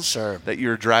miles that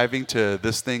you're driving to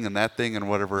this thing and that thing and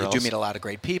whatever else. You do meet a lot of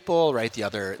great people, right? The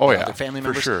other family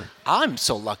members. For sure. I'm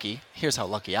so lucky. Here's how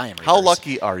lucky I am. How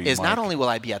lucky are you, Is Mike? not only will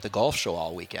I be at the golf show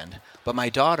all weekend, but my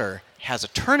daughter has a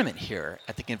tournament here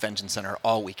at the convention center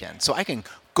all weekend. So I can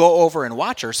go over and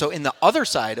watch her. So in the other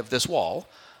side of this wall,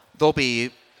 there'll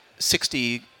be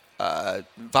 60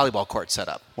 volleyball courts set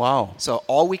up. Wow. So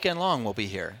all weekend long we'll be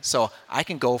here. So I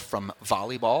can go from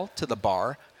volleyball to the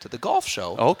bar to the golf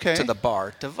show to the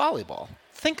bar to volleyball.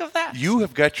 Think of that. You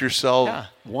have got yourself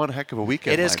one heck of a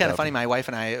weekend. It is kind of funny. My wife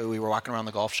and I, we were walking around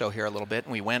the golf show here a little bit,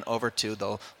 and we went over to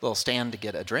the little stand to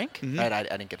get a drink. Mm-hmm. Right? I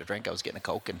didn't get a drink. I was getting a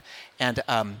Coke. And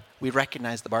we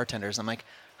recognized the bartenders. I'm like,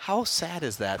 how sad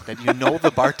is that you know the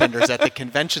bartenders at the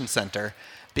convention center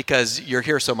because you're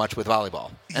here so much with volleyball.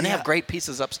 And they have great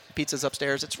pizzas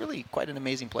upstairs. It's really quite an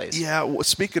amazing place. Yeah. Well,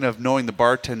 speaking of knowing the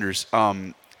bartenders,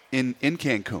 in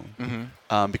Cancun,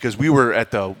 because we were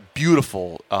at the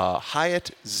beautiful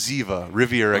Hyatt Ziva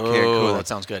Riviera Cancun. Oh, that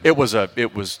sounds good.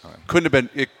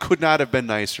 It could not have been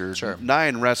nicer. Sure.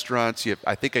 9 restaurants.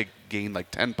 I think I gained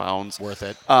like 10 pounds. Worth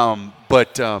it.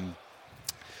 But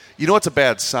you know it's a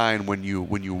bad sign when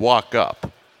you walk up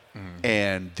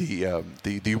and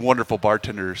the wonderful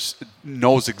bartender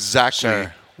knows exactly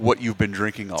what you've been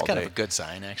drinking all day. It's kind of a good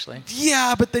sign, actually.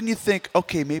 Yeah, but then you think,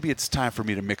 okay, maybe it's time for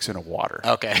me to mix in a water.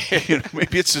 Okay.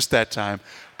 Maybe it's just that time.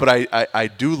 But I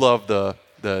do love the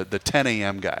 10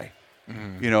 a.m. guy.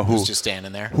 Who's just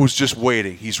standing there, who's just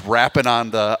waiting. He's rapping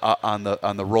on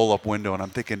the roll-up window, and I'm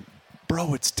thinking,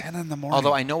 bro, it's 10 in the morning.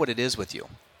 Although I know what it is with you.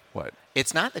 What?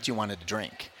 It's not that you wanted to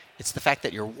drink. It's the fact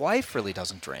that your wife really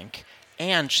doesn't drink,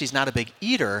 and she's not a big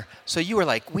eater. So you were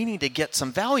like, we need to get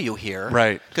some value here,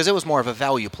 right? Because it was more of a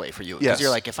value play for you. Because Yes. you're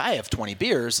like, if I have 20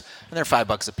 beers and they're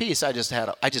 $5 a piece, I just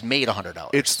made $100.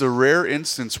 It's the rare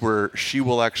instance where she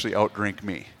will actually outdrink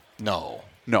me.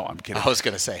 No, I'm kidding. I was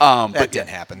going to say, that didn't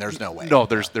happen. There's no way. No,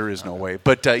 there is no way.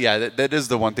 But, that is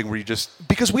the one thing where you just –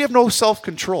 because we have no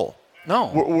self-control.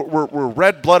 No. We're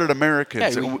red-blooded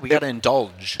Americans. Yeah, we got to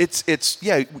indulge.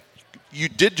 You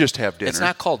did just have dinner. It's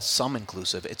not called some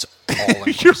inclusive. It's all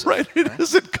inclusive. You're right. It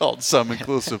isn't called some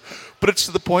inclusive. But it's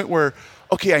to the point where,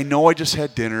 okay, I know I just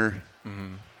had dinner,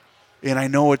 and I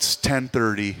know it's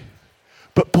 10:30,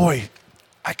 but, boy –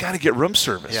 I got to get room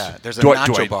service. Yeah, there's a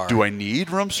nacho bar. Do I need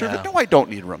room service? Yeah. No, I don't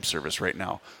need room service right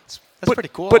now. That's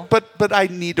pretty cool. But I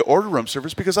need to order room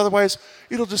service because otherwise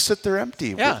it'll just sit there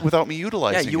empty without me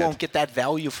utilizing it. Yeah, you won't get that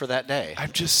value for that day.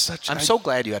 I'm so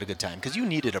glad you had a good time because you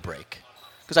needed a break.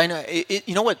 Because I know,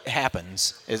 you know what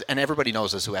happens is, and everybody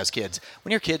knows this who has kids,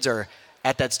 when your kids are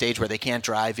at that stage where they can't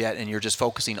drive yet and you're just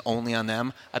focusing only on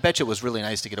them, I bet you it was really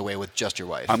nice to get away with just your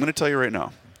wife. I'm going to tell you right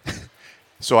now.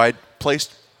 So I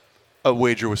placed a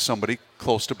wager with somebody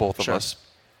close to both of us.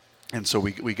 And so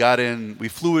we got in, we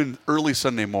flew in early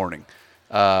Sunday morning,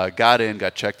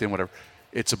 got checked in, whatever.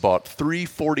 It's about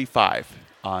 3:45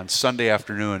 on Sunday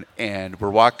afternoon, and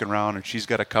we're walking around, and she's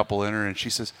got a couple in her, and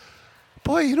she says,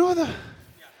 boy,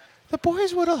 the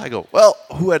boys would have. I go, well,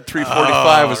 who had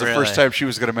 3:45 was the first time she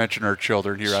was going to mention her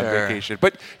children here on vacation.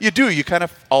 But you kind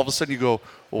of, all of a sudden you go,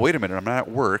 well, wait a minute, I'm not at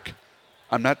work.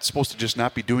 I'm not supposed to just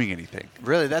not be doing anything.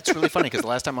 Really? That's really funny because the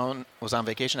last time I was on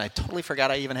vacation, I totally forgot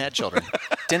I even had children.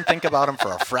 Didn't think about them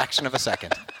for a fraction of a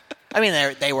second. I mean,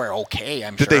 they were okay,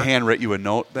 I'm sure. Did they handwrite you a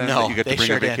note then No, that you got to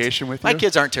bring a vacation with you? My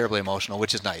kids aren't terribly emotional,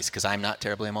 which is nice because I'm not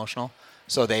terribly emotional.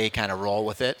 So they kind of roll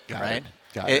with it, right?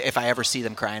 Got it. If I ever see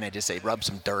them crying, I just say, rub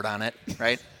some dirt on it,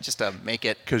 right? Just to make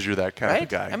it. Because you're that kind right? of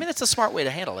guy. I mean, it's a smart way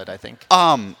to handle it, I think.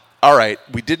 All right.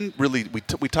 We didn't really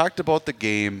we talked about the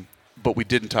game, but we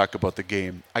didn't talk about the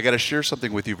game. I got to share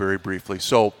something with you very briefly.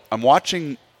 So I'm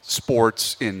watching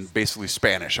sports in basically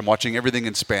Spanish. I'm watching everything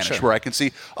in Spanish where I can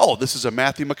see, oh, this is a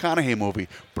Matthew McConaughey movie,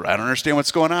 but I don't understand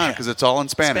what's going on because it's all in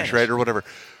Spanish, right, or whatever.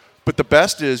 But the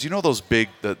best is, those big,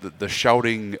 the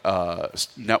shouting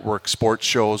network sports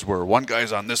shows where one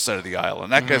guy's on this side of the aisle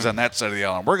and that guy's on that side of the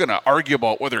aisle, and we're going to argue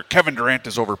about whether Kevin Durant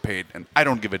is overpaid, and I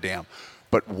don't give a damn.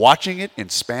 But watching it in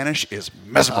Spanish is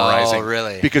mesmerizing. Oh,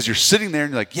 really? Because you're sitting there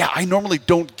and you're like, yeah, I normally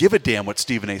don't give a damn what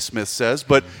Stephen A. Smith says,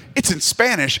 but it's in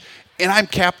Spanish, and I'm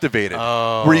captivated.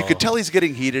 Oh. Where you could tell he's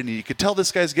getting heated, and you could tell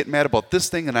this guy's getting mad about this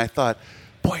thing, and I thought,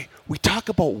 boy, we talk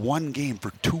about one game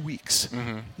for 2 weeks.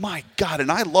 My God,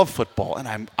 and I love football,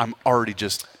 and I'm already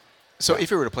just... So if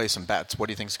you were to play some bets, what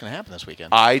do you think is going to happen this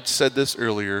weekend? I said this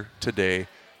earlier today.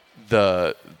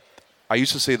 I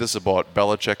used to say this about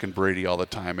Belichick and Brady all the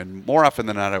time, and more often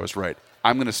than not, I was right.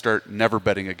 I'm going to start never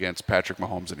betting against Patrick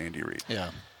Mahomes and Andy Reid.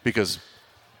 Yeah. Because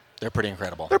they're pretty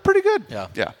incredible. They're pretty good.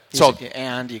 Yeah. So,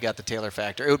 and you got the Taylor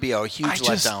factor. It would be a huge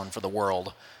letdown for the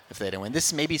world if they didn't win.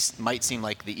 This might seem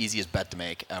like the easiest bet to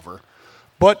make ever.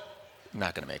 But I'm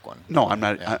not going to make one. No, I'm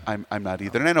not. Yeah. I'm not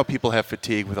either. And I know people have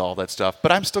fatigue with all that stuff,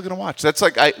 but I'm still going to watch. That's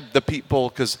like the people,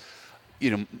 because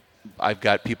I've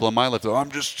got people in my life. Oh,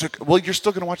 I'm just sick. Well, you're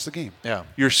still going to watch the game. Yeah.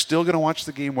 You're still going to watch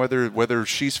the game whether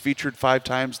she's featured 5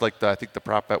 times. Like I think the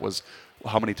prop bet was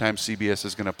how many times CBS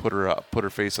is going to put her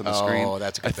face on the screen. Oh,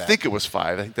 that's a good bet. I think it was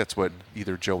 5. I think that's what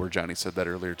either Joe or Johnny said that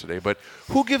earlier today. But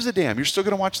who gives a damn? You're still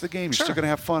going to watch the game. You're still going to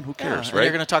have fun. Who cares, right?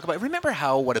 You're going to talk about. Remember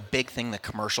what a big thing the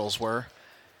commercials were?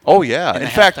 Oh yeah. In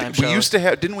fact, we used to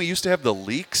have. Didn't we used to have the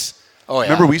leaks? Oh yeah.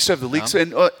 Remember we used to have the leaks,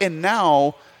 and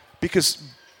now because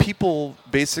people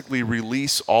basically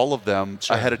release all of them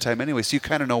ahead of time anyway, so you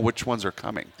kind of know which ones are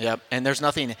coming. Yep, and there's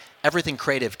everything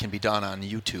creative can be done on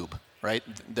YouTube, right?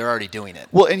 They're already doing it.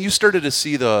 Well, and you started to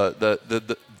see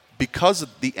the because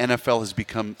the NFL has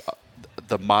become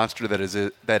the monster that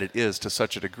it is to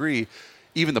such a degree,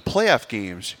 even the playoff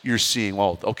games, you're seeing,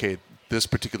 well, okay, this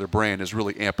particular brand is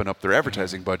really amping up their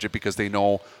advertising budget because they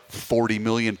know 40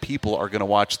 million people are going to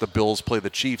watch the Bills play the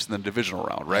Chiefs in the divisional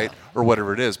round, right? Yeah. Or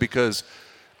whatever it is, because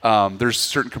there's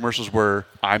certain commercials where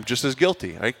I'm just as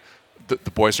guilty. Right?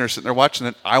 the boys are sitting there watching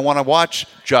it. I want to watch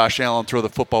Josh Allen throw the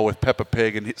football with Peppa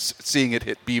Pig and seeing it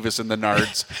hit Beavis and the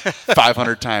Nards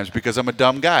 500 times because I'm a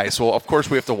dumb guy. So, of course,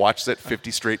 we have to watch that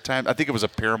 50 straight times. I think it was a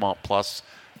Paramount Plus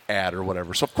ad or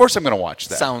whatever. So, of course, I'm going to watch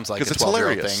that. Sounds like a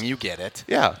 12-year-old thing. You get it.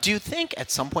 Yeah. Do you think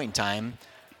at some point in time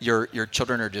your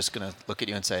children are just going to look at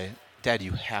you and say, Dad,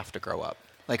 you have to grow up?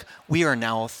 Like, we are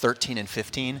now 13 and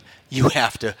 15. You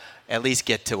have to at least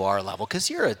get to our level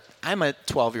because I'm a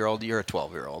 12-year-old. You're a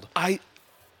 12-year-old. I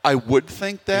would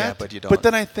think that. Yeah, but you don't. But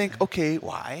then I think, okay,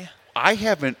 why? I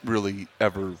haven't really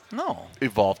ever No.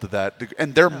 evolved to that.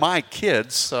 And they're my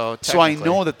kids. So I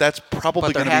know that that's probably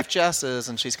going to be. But they're half Jess's,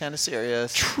 and she's kind of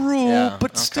serious. True,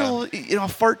 but still, a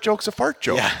fart joke's a fart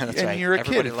joke. Yeah, that's right. And you're a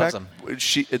Everybody kid. In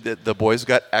loves fact, the boys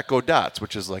got Echo Dots,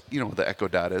 which is like, what the Echo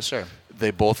Dot is. Sure. They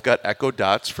both got Echo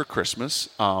Dots for Christmas.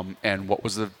 And what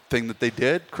was the thing that they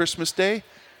did Christmas Day?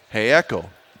 Hey, Echo,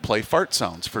 play fart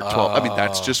sounds for 12. I mean,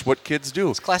 that's just what kids do.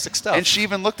 It's classic stuff. And she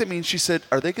even looked at me and she said,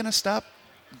 are they going to stop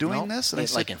doing this? And I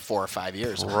said, like in 4 or 5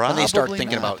 years. Probably when they start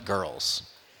thinking not. about girls.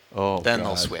 Oh, then God.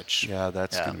 they'll switch. Yeah,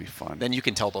 that's going to be fun. Then you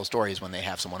can tell those stories when they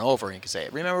have someone over and you can say,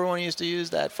 remember when we used to use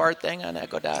that fart thing on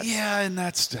Echo Dots? Yeah, and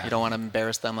that's... You don't want to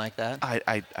embarrass them like that?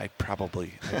 I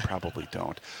probably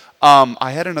don't.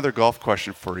 I had another golf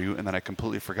question for you, and then I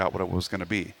completely forgot what it was going to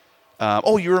be.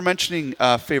 You were mentioning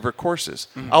favorite courses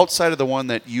outside of the one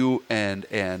that you and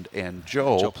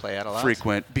Joe play at a lot.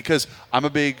 Frequent, because I'm a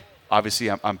big. Obviously,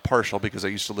 I'm partial because I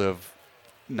used to live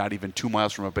not even 2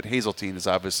 miles from it, but Hazeltine is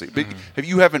obviously. But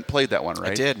you haven't played that one,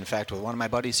 right? I did, in fact, with one of my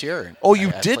buddies here. Oh, you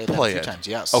I did played play that it a few times,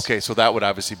 yes. Okay, so that would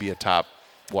obviously be a top.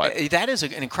 What? That is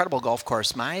an incredible golf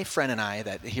course. My friend and I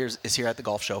that is here at the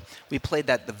golf show, we played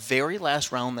that the very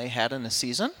last round they had in the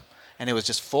season, and it was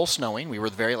just full snowing. We were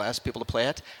the very last people to play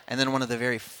it, and then one of the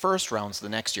very first rounds the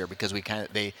next year because we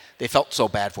they felt so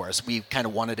bad for us. We kind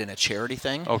of won it in a charity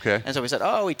thing. Okay. And so we said,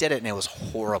 we did it, and it was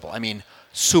horrible. I mean,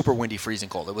 super windy, freezing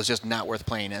cold. It was just not worth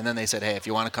playing. And then they said, hey, if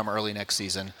you want to come early next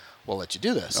season, we'll let you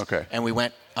do this. Okay. And we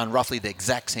went on roughly the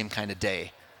exact same kind of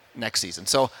day next season.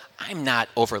 So I'm not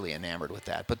overly enamored with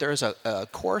that. But there's a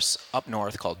course up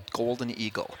north called Golden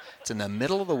Eagle. It's in the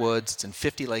middle of the woods. It's in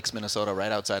 50 Lakes, Minnesota,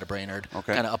 right outside of Brainerd,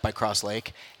 kind of up by Cross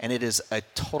Lake. And it is a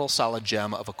total solid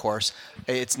gem of a course.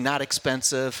 It's not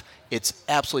expensive. It's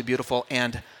absolutely beautiful.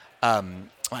 And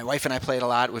my wife and I played a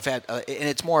lot. We've had, and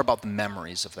it's more about the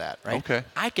memories of that, right? Okay.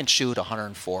 I can shoot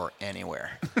 104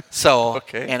 anywhere. So,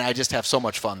 Okay. And I just have so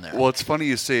much fun there. Well, it's funny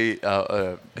you say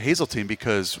Hazeltine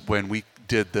because when we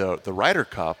did the Ryder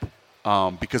Cup,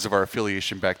 because of our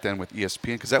affiliation back then with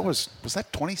ESPN, because was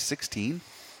that 2016?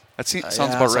 That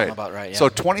sounds about right. About right, yeah. So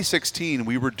 2016,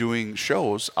 we were doing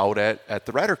shows out at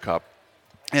the Ryder Cup,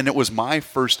 and it was my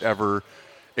first ever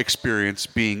experience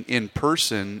being in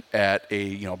person at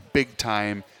a big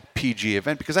time PGA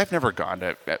event because I've never gone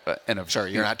to an event. Sure,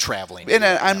 you're not traveling. And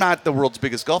I'm not the world's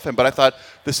biggest golf fan, but I thought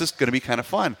this is going to be kind of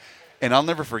fun. And I'll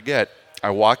never forget, I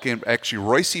walk in. Actually,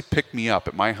 Royce picked me up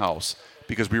at my house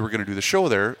because we were going to do the show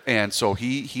there, and so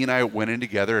he and I went in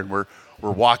together, and we're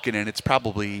walking in. It's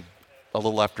probably a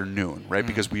little after noon, right?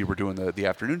 Because we were doing the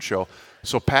afternoon show.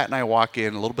 So Pat and I walk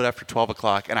in a little bit after 12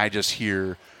 o'clock, and I just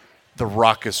hear the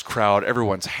raucous crowd.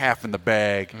 Everyone's half in the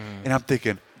bag, and I'm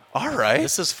thinking, all right,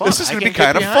 this is fun. This is going to be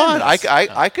kind of fun.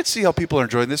 I could see how people are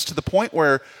enjoying this to the point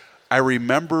where I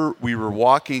remember we were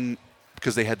walking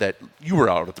because they had that. You were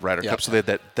out at the Ryder Cup, so they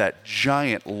had that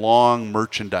giant long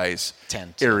merchandise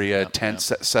tent area,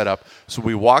 set up. So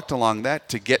we walked along that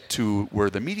to get to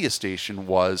where the media station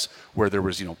was, where there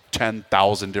was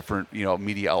 10,000 different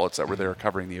media outlets that were there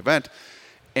covering the event.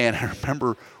 And I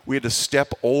remember we had to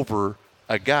step over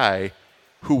a guy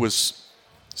who was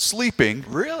sleeping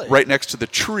right next to the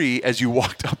tree as you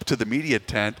walked up to the media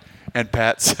tent, and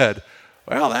Pat said,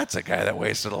 well, that's a guy that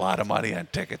wasted a lot of money on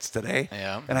tickets today.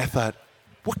 Yeah. And I thought,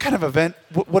 what kind of event?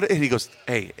 What? And he goes,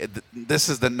 hey, this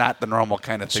is not the normal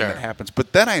kind of thing that happens.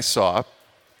 But then I saw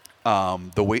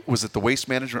was it the Waste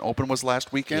Management Open was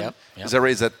last weekend? Yep. Is that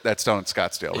right? That's down in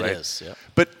Scottsdale, right? It is, yep.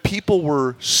 But people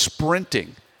were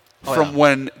sprinting from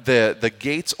when the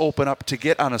gates open up to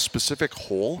get on a specific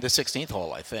hole? The 16th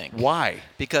hole, I think. Why?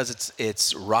 Because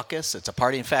it's ruckus. It's a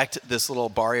party. In fact, this little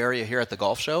bar area here at the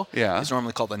golf show is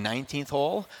normally called the 19th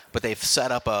hole, but they've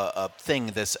set up a thing,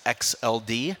 this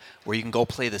XLD, where you can go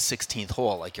play the 16th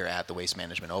hole like you're at the Waste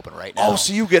Management Open right now. Oh,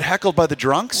 so you get heckled by the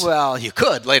drunks? Well, you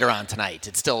could later on tonight.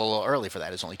 It's still a little early for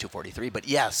that. It's only 2:43, but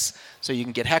yes. So you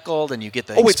can get heckled and you get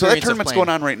the so that tournament's going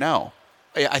on right now?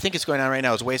 I think it's going on right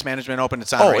now. Is Waste Management Open?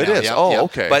 It's on Oh, right it now. is. Yep, Oh, yep.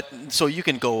 okay. But so you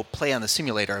can go play on the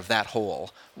simulator of that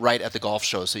hole right at the golf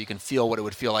show, so you can feel what it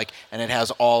would feel like, and it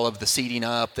has all of the seating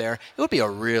up there. It would be a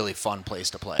really fun place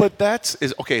to play. But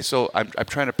okay. So I'm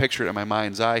trying to picture it in my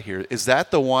mind's eye here. Is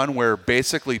that the one where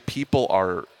basically people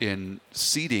are in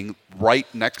seating right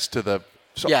next to the?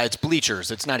 So, yeah, it's bleachers.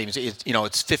 It's not even. It's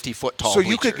 50-foot tall. So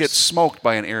bleachers. you could get smoked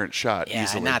by an errant shot Yeah,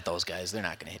 easily. not those guys. They're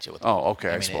not going to hit you with. Oh, okay.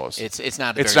 I mean, suppose it's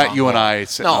not. It's very not you long and hole. I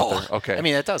sitting out No. there. Okay. I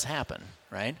mean, that does happen,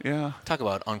 right? Yeah. Talk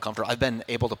about uncomfortable. I've been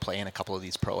able to play in a couple of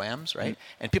these pro-ams, right?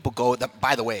 And people go.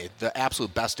 By the way, the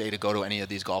absolute best day to go to any of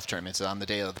these golf tournaments is on the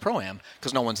day of the pro-am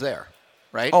because no one's there,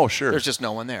 right? Oh, sure. There's just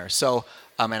no one there. So,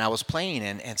 and I was playing,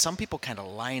 and some people kind of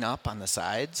line up on the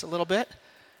sides a little bit.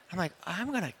 I'm like,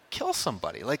 I'm going to kill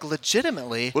somebody. Like,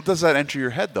 legitimately. What does that enter your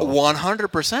head, though?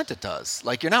 100% it does.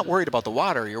 Like, you're not worried about the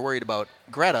water. You're worried about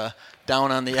Greta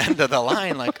down on the end of the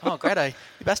line. Like, oh, Greta,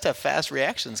 you best have fast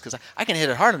reactions because I can hit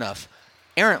it hard enough,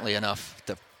 errantly enough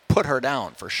to put her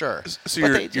down for sure. So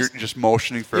you're just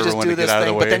motioning for everyone to get out of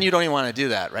the way? But then you don't even want to do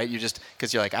that, right?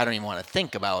 Because you're like, I don't even want to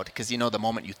think about, because the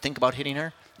moment you think about hitting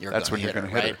her, That's when you're going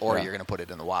to hit right? her. Or Yeah. you're going to put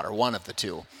it in the water. One of the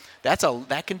two.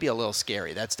 That can be a little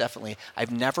scary. That's definitely. I've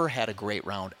never had a great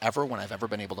round ever when I've ever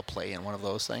been able to play in one of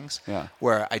those things. Yeah.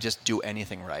 Where I just do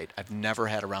anything right. I've never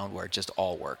had a round where it just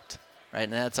all worked. Right,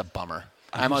 and that's a bummer.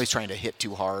 I'm always trying to hit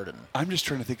too hard. And I'm just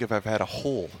trying to think if I've had a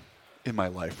hole in my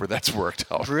life where that's worked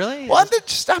out. Really? Well,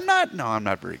 I'm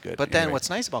not very good. But then anyway.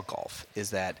 what's nice about golf is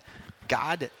that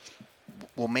God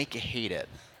will make you hate it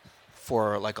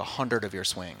for like 100 of your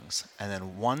swings, and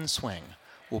then one swing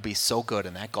will be so good,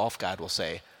 and that golf god will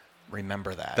say,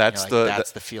 remember that. That's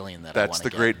that's the feeling that I want That's to the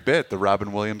get. great bit, the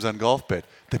Robin Williams on golf bit.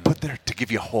 They put there to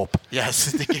give you hope.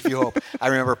 Yes, to give you hope. I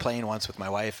remember playing once with my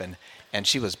wife, and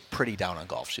she was pretty down on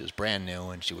golf. She was brand new,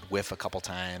 and she would whiff a couple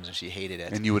times, and she hated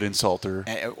it. And you would insult her.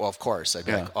 And, well, of course. I'd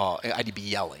be like, oh, I'd be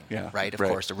yelling, right? Of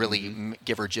course, to really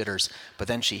give her jitters. But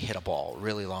then she hit a ball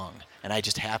really long, and I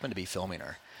just happened to be filming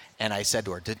her. And I said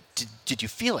to her, did you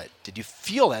feel it? Did you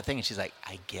feel that thing? And she's like,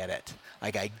 I get it.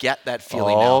 Like, I get that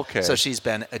feeling now. Okay. So she's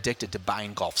been addicted to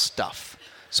buying golf stuff.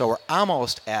 So we're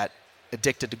almost at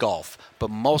addicted to golf,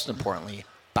 but most importantly,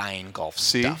 buying golf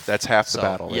stuff. That's half the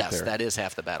battle right yes, there. that is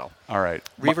half the battle. All right.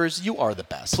 Reuvers, you are the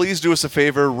best. Please do us a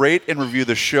favor, rate and review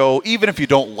the show. Even if you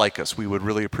don't like us, we would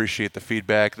really appreciate the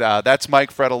feedback. That's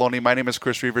Mike Frattallone. My name is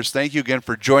Chris Reuvers. Thank you again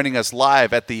for joining us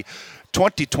live at the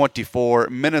 2024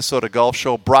 Minnesota Golf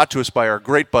Show, brought to us by our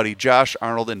great buddy Josh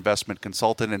Arnold, investment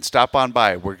consultant. And stop on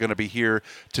by. We're going to be here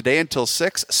today until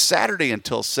 6, Saturday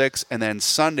until 6, and then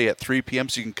Sunday at 3 p.m.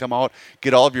 So you can come out,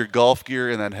 get all of your golf gear,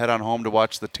 and then head on home to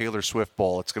watch the Taylor Swift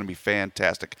Bowl. It's going to be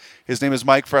fantastic. His name is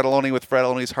Mike Frattallone with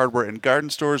Frattallone's Hardware and Garden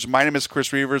Stores. My name is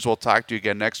Chris Reuvers. We'll talk to you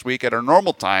again next week at our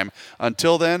normal time.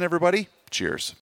 Until then, everybody, cheers.